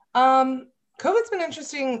 COVID's been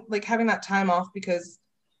interesting, like having that time off, because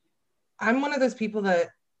I'm one of those people that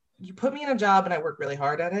you put me in a job and I work really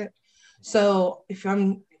hard at it. So if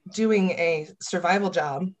I'm doing a survival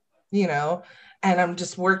job, you know, and I'm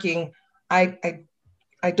just working, I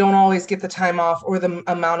don't always get the time off or the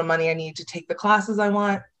amount of money I need to take the classes I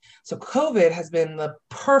want. So COVID has been the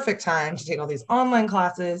perfect time to take all these online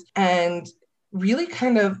classes and really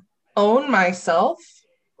kind of own myself,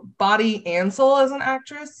 body and soul, as an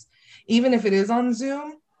actress, even if it is on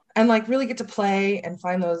Zoom, and like really get to play and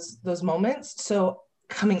find those moments. So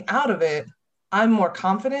coming out of it, I'm more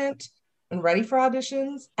confident and ready for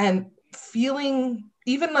auditions, and feeling,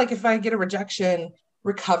 even like if I get a rejection,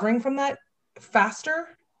 recovering from that faster,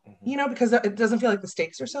 you know, because it doesn't feel like the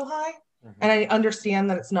stakes are so high. And I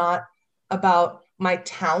understand that it's not about my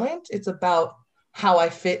talent, it's about how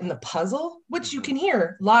I fit in the puzzle, which you can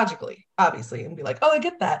hear logically, obviously, and be like, oh, I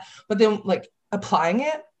get that. But then like applying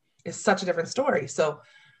it is such a different story. So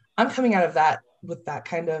I'm coming out of that with that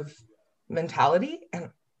kind of mentality.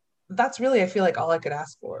 And that's really, I feel like, all I could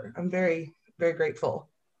ask for. I'm very, very grateful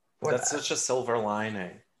for That's that. such a silver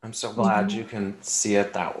lining. I'm so glad you can see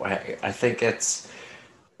it that way. I think it's,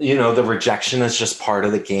 you know, the rejection is just part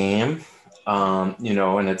of the game, you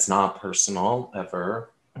know, and it's not personal ever.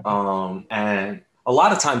 And a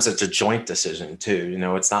lot of times it's a joint decision too. You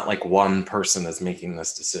know, it's not like one person is making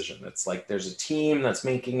this decision. It's like there's a team that's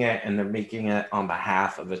making it, and they're making it on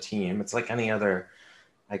behalf of a team. It's like any other,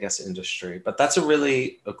 I guess, industry. But that's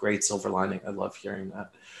a great silver lining. I love hearing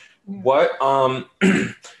that. Yeah. What,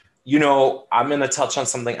 you know, I'm going to touch on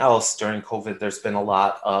something else. During COVID, there's been a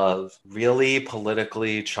lot of really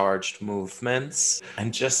politically charged movements,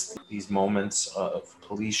 and just these moments of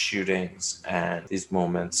police shootings and these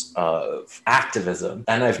moments of activism.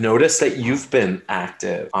 And I've noticed that you've been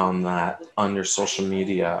active on that on your social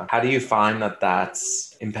media. How do you find that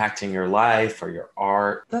that's impacting your life or your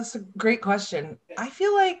art? That's a great question. I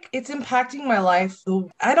feel like it's impacting my life.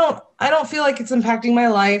 I don't feel like it's impacting my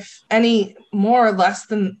life any more or less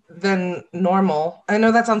than normal. I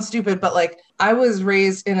know that sounds stupid, but like I was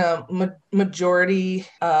raised in a majority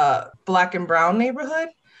Black and brown neighborhood.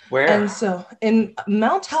 Where? And so in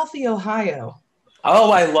Mount Healthy, Ohio.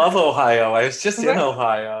 Oh, I love Ohio. I was just Right? in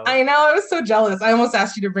Ohio. I know, I was so jealous. I almost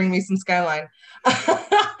asked you to bring me some Skyline.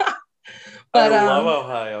 But I love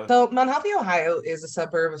Ohio. So Mount Healthy, Ohio is a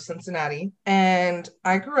suburb of Cincinnati. And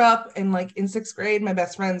I grew up in sixth grade. My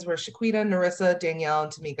best friends were Shaquita, Narissa, Danielle,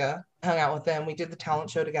 and Tamika. I hung out with them. We did the talent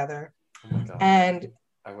show together. Oh my God. And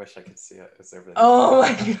I wish I could see it. Is there really? Oh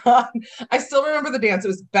my God. I still remember the dance. It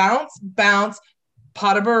was bounce, bounce,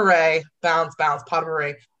 pot of beret, bounce, bounce, pot of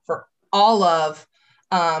beret for all of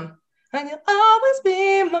and you'll always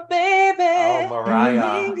be my baby. Oh,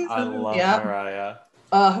 Mariah. I love Mariah.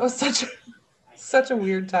 It was such a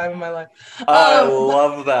weird time in my life. I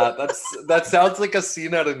love that. That sounds like a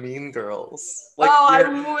scene out of Mean Girls. Like,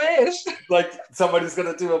 I wish. Like somebody's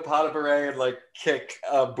gonna do a pot of beret and like kick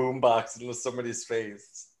a boombox into somebody's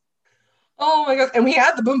face. Oh my gosh. And we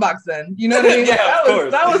had the boombox then. You know what I mean? Yeah, of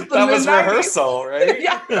course. That was rehearsal, right?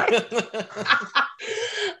 Yeah. Right.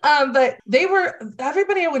 But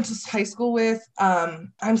everybody I went to high school with,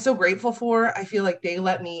 I'm so grateful for. I feel like they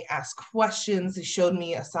let me ask questions. They showed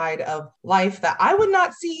me a side of life that I would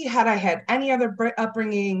not see had I had any other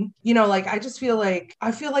upbringing. You know, like I feel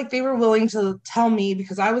like they were willing to tell me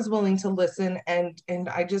because I was willing to listen. And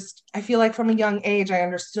I feel like from a young age, I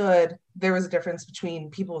understood there was a difference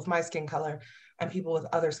between people with my skin color and people with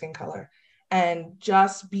other skin color. And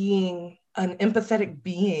just being an empathetic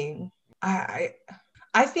being, I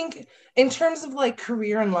think in terms of like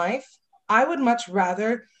career and life, I would much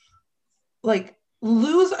rather like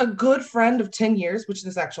lose a good friend of 10 years, which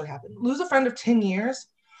this actually happened, lose a friend of 10 years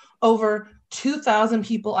over 2,000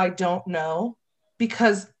 people I don't know,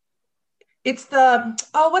 because it's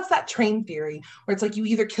what's that train theory where it's like you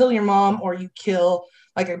either kill your mom or you kill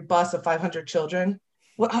like a bus of 500 children.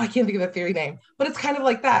 Well, I can't think of the theory name, but it's kind of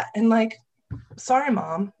like that. And like, sorry,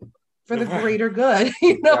 mom, for the greater good.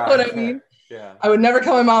 You know what I mean? Yeah. I would never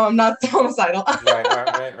kill my mom. I'm not homicidal.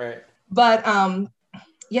 Right. But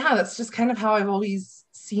yeah, that's just kind of how I've always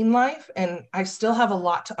seen life. And I still have a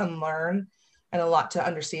lot to unlearn and a lot to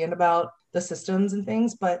understand about the systems and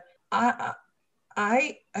things. But I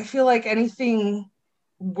feel like anything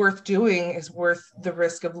worth doing is worth the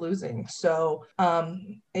risk of losing. So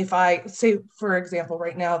if I say, for example,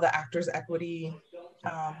 right now, the Actors Equity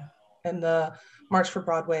and the March for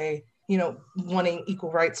Broadway, wanting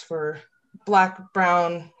equal rights for Black,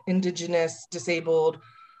 Brown, Indigenous, disabled,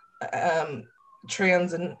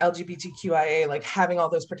 trans, and LGBTQIA, like having all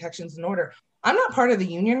those protections in order. I'm not part of the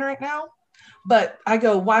union right now, but I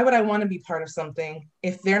go, why would I want to be part of something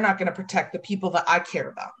if they're not going to protect the people that I care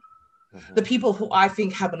about? The people who I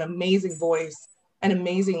think have an amazing voice, an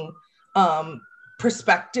amazing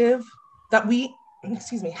perspective that we,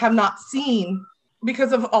 have not seen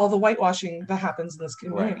because of all the whitewashing that happens in this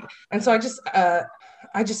community. Right. And so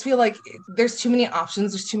I just feel like there's too many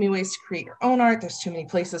options. There's too many ways to create your own art. There's too many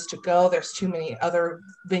places to go. There's too many other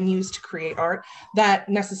venues to create art that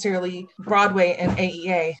necessarily Broadway and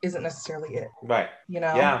AEA isn't necessarily it. Right.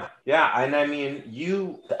 Yeah. And I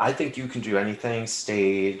mean, I think you can do anything,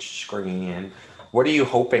 stage, screen. What are you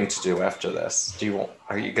hoping to do after this?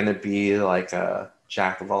 Are you going to be like a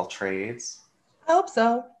jack of all trades? I hope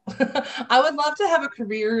so. I would love to have a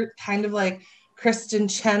career kind of like Kristen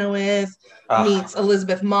Chenoweth meets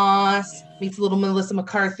Elizabeth Moss, meets little Melissa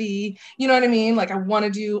McCarthy. You know what I mean? Like I want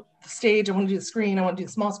to do the stage, I want to do the screen, I want to do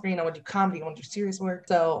the small screen, I want to do comedy, I want to do serious work.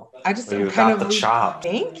 So I just got the chop.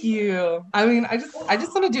 Thank you. I mean, I just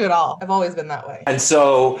want to do it all. I've always been that way. And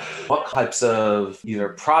so what types of either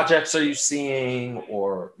projects are you seeing,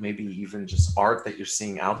 or maybe even just art that you're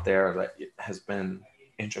seeing out there that has been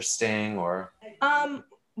interesting? Or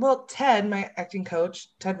well, Ted, my acting coach,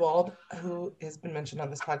 Ted Wald, who has been mentioned on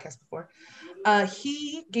this podcast before,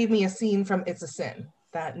 he gave me a scene from It's a Sin,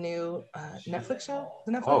 that new Netflix show.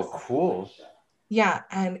 Netflix. Oh, cool. Yeah,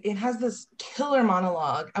 and it has this killer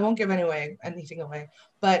monologue. I won't give anything away,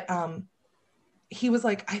 but he was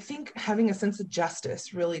like, I think having a sense of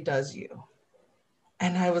justice really does you.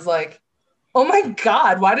 And I was like, oh my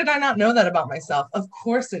God, why did I not know that about myself? Of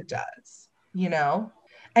course it does,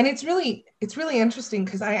 And it's really interesting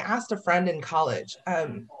because I asked a friend in college.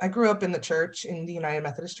 I grew up in the church, in the United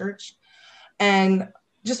Methodist Church. And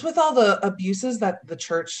just with all the abuses that the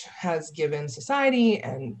church has given society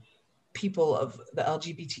and people of the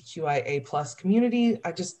LGBTQIA plus community,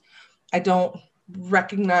 I don't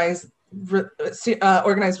recognize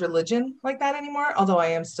organized religion like that anymore, although I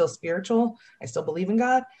am still spiritual. I still believe in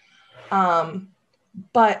God.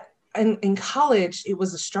 But in college, it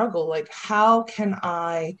was a struggle. Like, how can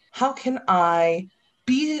I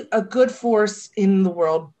be a good force in the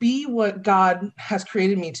world, be what God has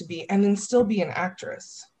created me to be, and then still be an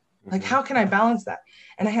actress? Like, how can I balance that?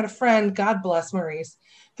 And I had a friend, God bless Maurice,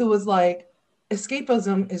 who was like,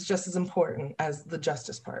 escapism is just as important as the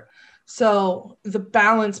justice part. So the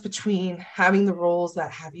balance between having the roles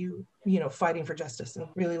that have you, fighting for justice and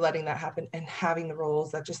really letting that happen, and having the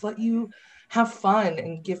roles that just let you have fun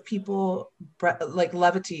and give people like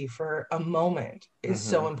levity for a moment is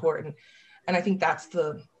so important. And I think that's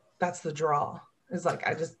the draw, is like,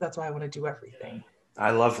 that's why I want to do everything.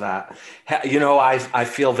 I love that. I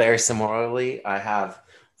feel very similarly. I have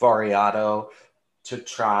Variato to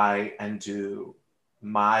try and do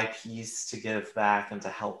my piece to give back and to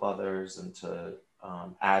help others and to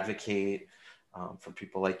advocate for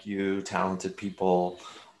people like you, talented people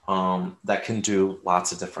that can do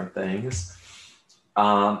lots of different things.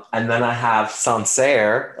 And then I have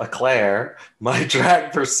Sancerre, Claire, my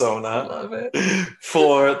drag persona, love it.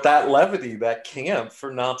 For that levity, that camp,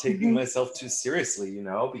 for not taking myself too seriously,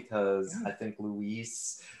 because I think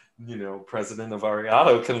Luis, president of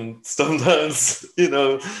Ariado, can sometimes,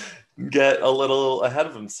 get a little ahead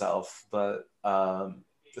of himself. But the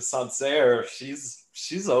Sancerre,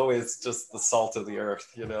 she's always just the salt of the earth,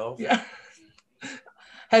 Yeah.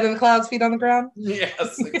 Head in the clouds, feet on the ground.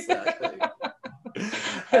 Yes, exactly.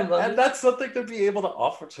 And that's something to be able to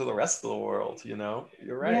offer to the rest of the world,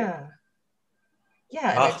 You're right.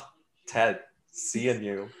 Yeah. Ted, seeing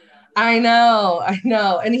you. I know.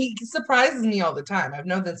 And he surprises me all the time. I've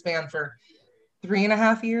known this man for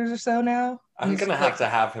 3.5 years or so now. I'm going to have to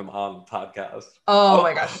have him on the podcast. Oh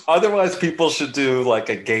my gosh. Otherwise, people should do like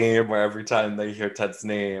a game where every time they hear Ted's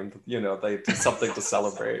name, they do something to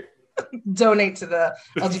celebrate. Donate to the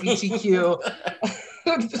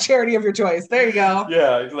LGBTQ charity of your choice. There you go.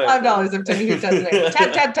 Yeah, exactly. $5 every time you hear Ted's name.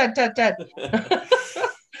 Ted.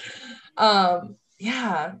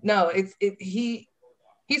 Yeah, no,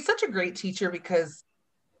 he's such a great teacher because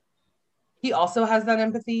he also has that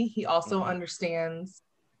empathy. He also understands,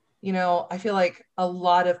 I feel like a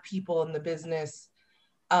lot of people in the business,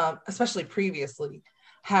 especially previously,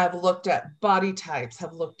 have looked at body types,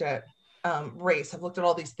 have looked at race. I've looked at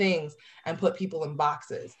all these things and put people in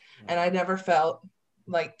boxes. And I never felt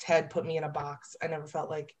like Ted put me in a box. I never felt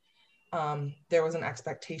like there was an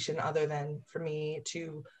expectation other than for me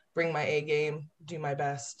to bring my A game, do my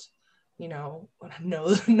best, know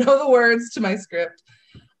the words to my script.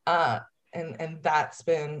 And that's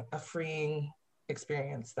been a freeing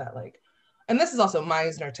experience that and this is also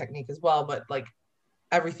Meisner technique as well, but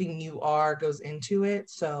everything you are goes into it.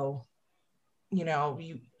 So,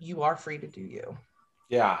 you are free to do you.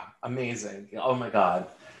 Yeah, amazing. Oh my God.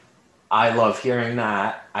 I love hearing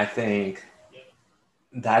that. I think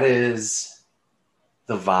that is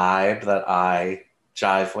the vibe that I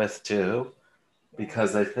jive with too,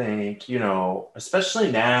 because I think,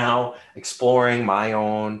 especially now exploring my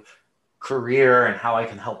own career and how I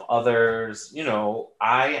can help others,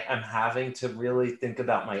 I am having to really think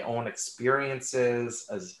about my own experiences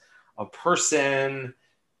as a person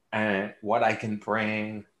and what I can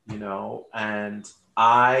bring, and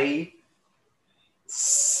I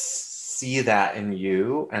see that in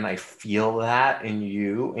you and I feel that in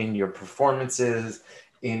you, in your performances,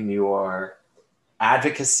 in your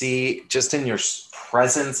advocacy, just in your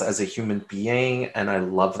presence as a human being. And I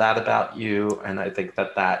love that about you. And I think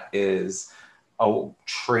that that is a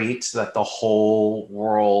trait that the whole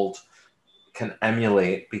world can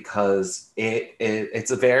emulate, because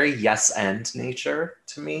it's a very yes and nature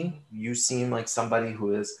to me. You seem like somebody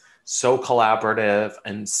who is so collaborative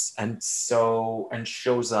and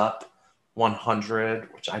shows up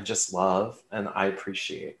 100, which I just love and I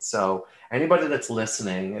appreciate. So anybody that's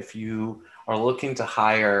listening, if you are looking to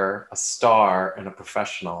hire a star and a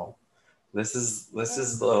professional, this is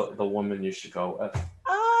the woman you should go with.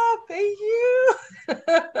 Thank you.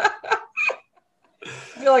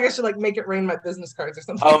 I feel like I should make it rain my business cards or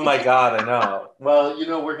something. Oh my God, I know. Well,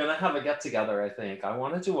 we're going to have a get together, I think. I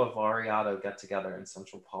want to do a Variato get together in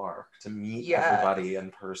Central Park to meet everybody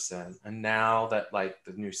in person. And now that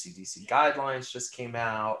the new CDC guidelines just came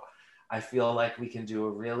out, I feel like we can do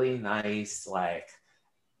a really nice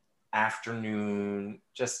afternoon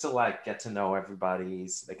just to get to know everybody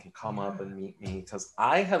so they can come up and meet me, because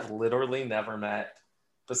I have literally never met,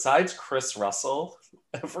 besides Chris Russell,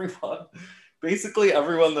 basically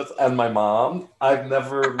everyone and my mom, I've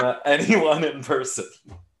never met anyone in person.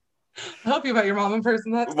 I hope you met your mom in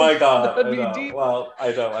person. Oh my God, that would I be know. deep. Well,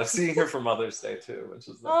 I know. I'm seeing her for Mother's Day too, which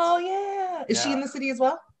is nice. Oh yeah. Is she in the city as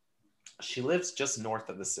well? She lives just north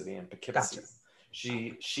of the city in Poughkeepsie. Gotcha.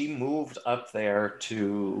 She moved up there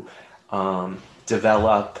to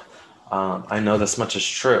develop. I know this much is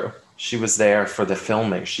true. She was there for the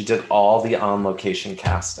filming. She did all the on-location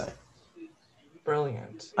casting.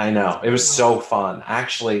 Brilliant. I know. It was so fun.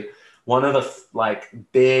 Actually, one of the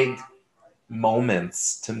big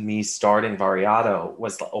moments to me starting Variato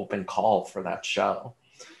was the open call for that show.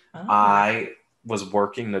 Oh. I was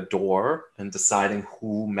working the door and deciding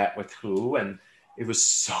who met with who, and it was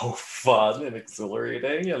so fun and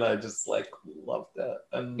exhilarating, and I just loved it.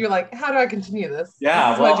 And you're how do I continue this?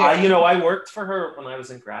 Yeah, well, I worked for her when I was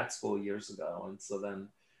in grad school years ago, and so then,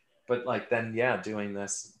 but doing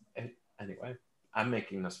this anyway. I'm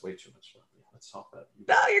making this way too much fun. Let's talk about it.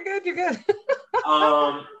 No, you're good.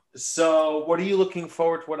 So what are you looking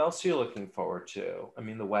forward to? What else are you looking forward to? I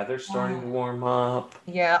mean, the weather's starting to warm up.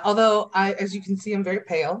 Yeah, although as you can see, I'm very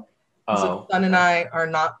pale. So Sun and I are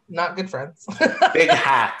not good friends. Big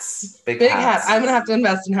hats. Big hats. I'm gonna have to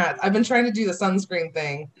invest in hats. I've been trying to do the sunscreen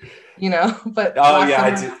thing, but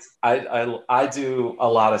I do a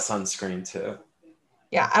lot of sunscreen too.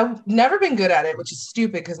 Yeah, I've never been good at it, which is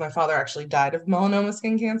stupid because my father actually died of melanoma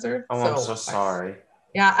skin cancer. Oh, I'm so sorry.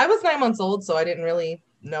 I was 9 months old, so I didn't really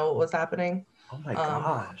know what was happening. Oh my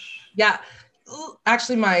gosh. Yeah,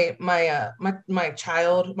 actually, my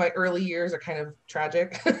early years are kind of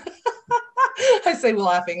tragic. I say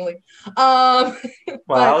laughingly.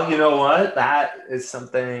 Well, you know what? That is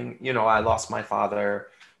something. I lost my father.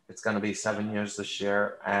 It's going to be 7 years this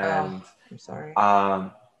year, and I'm sorry.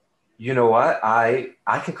 You know what? I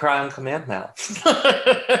could cry on command now. So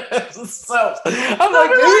I'm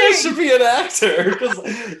maybe I should be an actor, because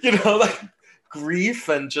grief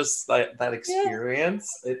and just that experience,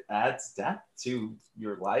 it adds depth to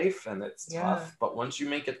your life, and it's tough. But once you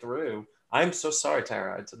make it through, I'm so sorry,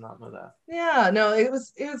 Tara. I did not know that. Yeah, no, it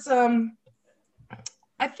was.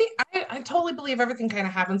 I think I totally believe everything kind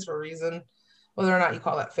of happens for a reason, whether or not you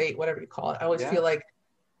call that fate, whatever you call it. I always feel like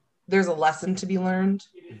there's a lesson to be learned,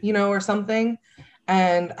 or something.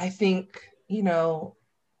 And I think,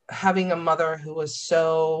 having a mother who was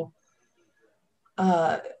so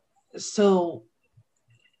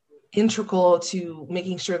integral to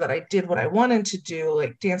making sure that I did what I wanted to do,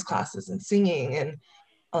 like dance classes and singing, and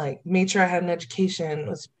like made sure I had an education,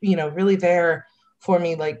 was, really there for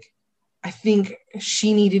me. Like, I think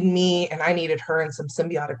she needed me and I needed her in some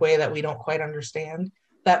symbiotic way that we don't quite understand.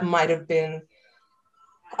 That might have been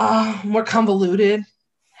more convoluted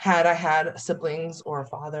had I had siblings or a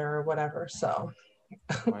father or whatever. So,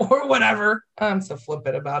 or whatever. I'm so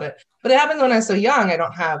flippant about it. But it happens when I was so young. I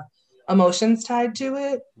don't have emotions tied to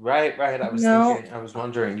it. Right. I was No. thinking, I was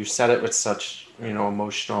wondering, you said it with such,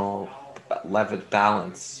 emotional, levied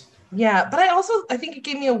balance. Yeah. But I think it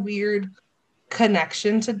gave me a weird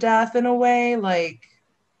connection to death in a way. Like,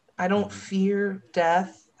 I don't fear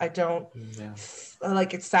death. I don't Yeah.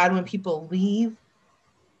 like it's sad when people leave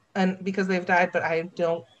and because they've died, but I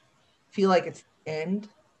don't feel like it's the end.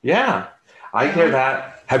 Yeah, I hear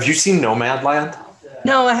that. Have you seen Nomadland?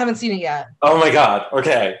 No, I haven't seen it yet. Oh my God.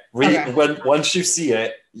 Okay. Okay. Once you see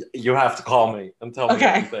it, you have to call me and tell me what you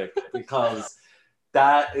Okay. think, because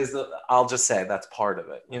that is I'll just say that's part of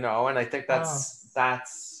it, and I think Oh.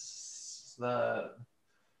 that's the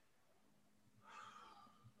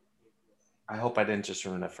I hope I didn't just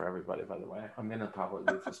ruin it for everybody, by the way. I'm going to probably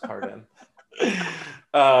leave this part in.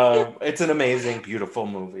 It's an amazing, beautiful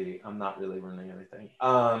movie. I'm not really ruining anything.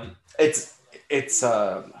 But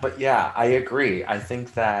yeah, I agree. I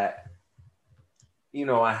think that,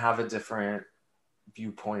 I have a different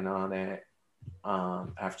viewpoint on it,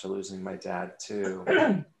 after losing my dad too.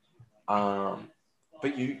 But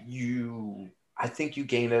I think you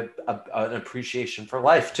gain an appreciation for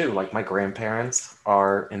life too. Like my grandparents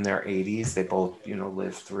are in their 80s. They both,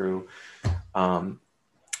 lived through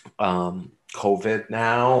COVID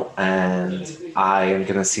now, and I am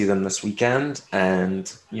going to see them this weekend.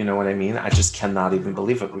 And you know what I mean? I just cannot even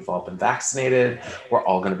believe it. We've all been vaccinated. We're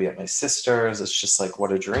all going to be at my sister's. It's just like,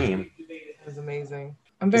 what a dream. It was amazing.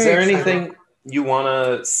 I'm Is very there excited. anything you want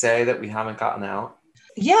to say that we haven't gotten out?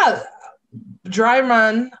 Yeah. Dry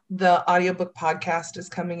Run, the audiobook podcast, is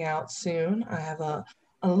coming out soon. I have a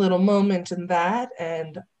little moment in that.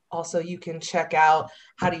 And also you can check out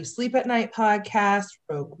How Do You Sleep at Night podcast,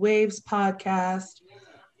 Rogue Waves podcast.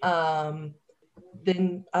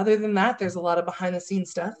 Then other than that, there's a lot of behind the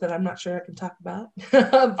scenes stuff that I'm not sure I can talk about.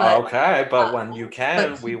 But when you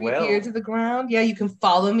can, but we keep your ear will. to the ground. Yeah, you can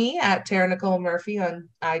follow me at Tara Nicole Murphy on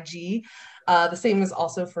IG. The same is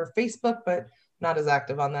also for Facebook, but not as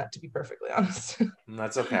active on that, to be perfectly honest.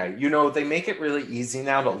 That's okay. They make it really easy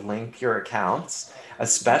now to link your accounts,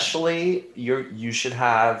 especially you should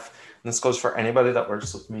have, and this goes for anybody that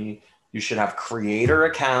works with me, you should have creator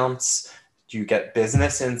accounts. You get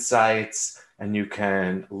business insights, and you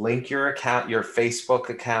can link your account, your Facebook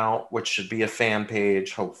account, which should be a fan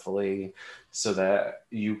page, hopefully, so that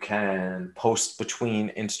you can post between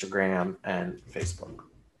Instagram and Facebook.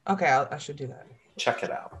 Okay, I should do that. Check it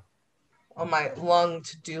out. On my long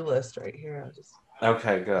to-do list right here.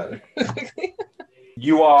 Okay, good.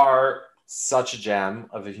 You are such a gem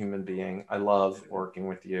of a human being. I love working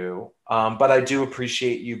with you. But I do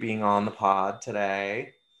appreciate you being on the pod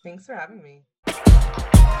today. Thanks for having me.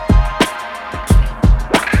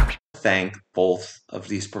 Thank both of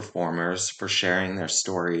these performers for sharing their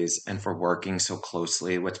stories and for working so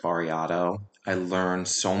closely with Variato. I learned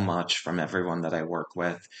so much from everyone that I work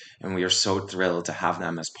with, and we are so thrilled to have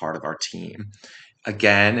them as part of our team.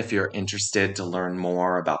 Again, if you're interested to learn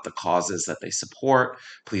more about the causes that they support,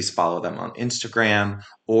 please follow them on Instagram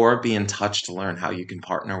or be in touch to learn how you can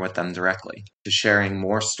partner with them directly. To sharing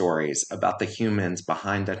more stories about the humans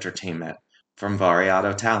behind entertainment from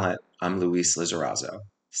Variato Talent, I'm Luis Lizarazo.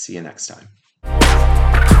 See you next time.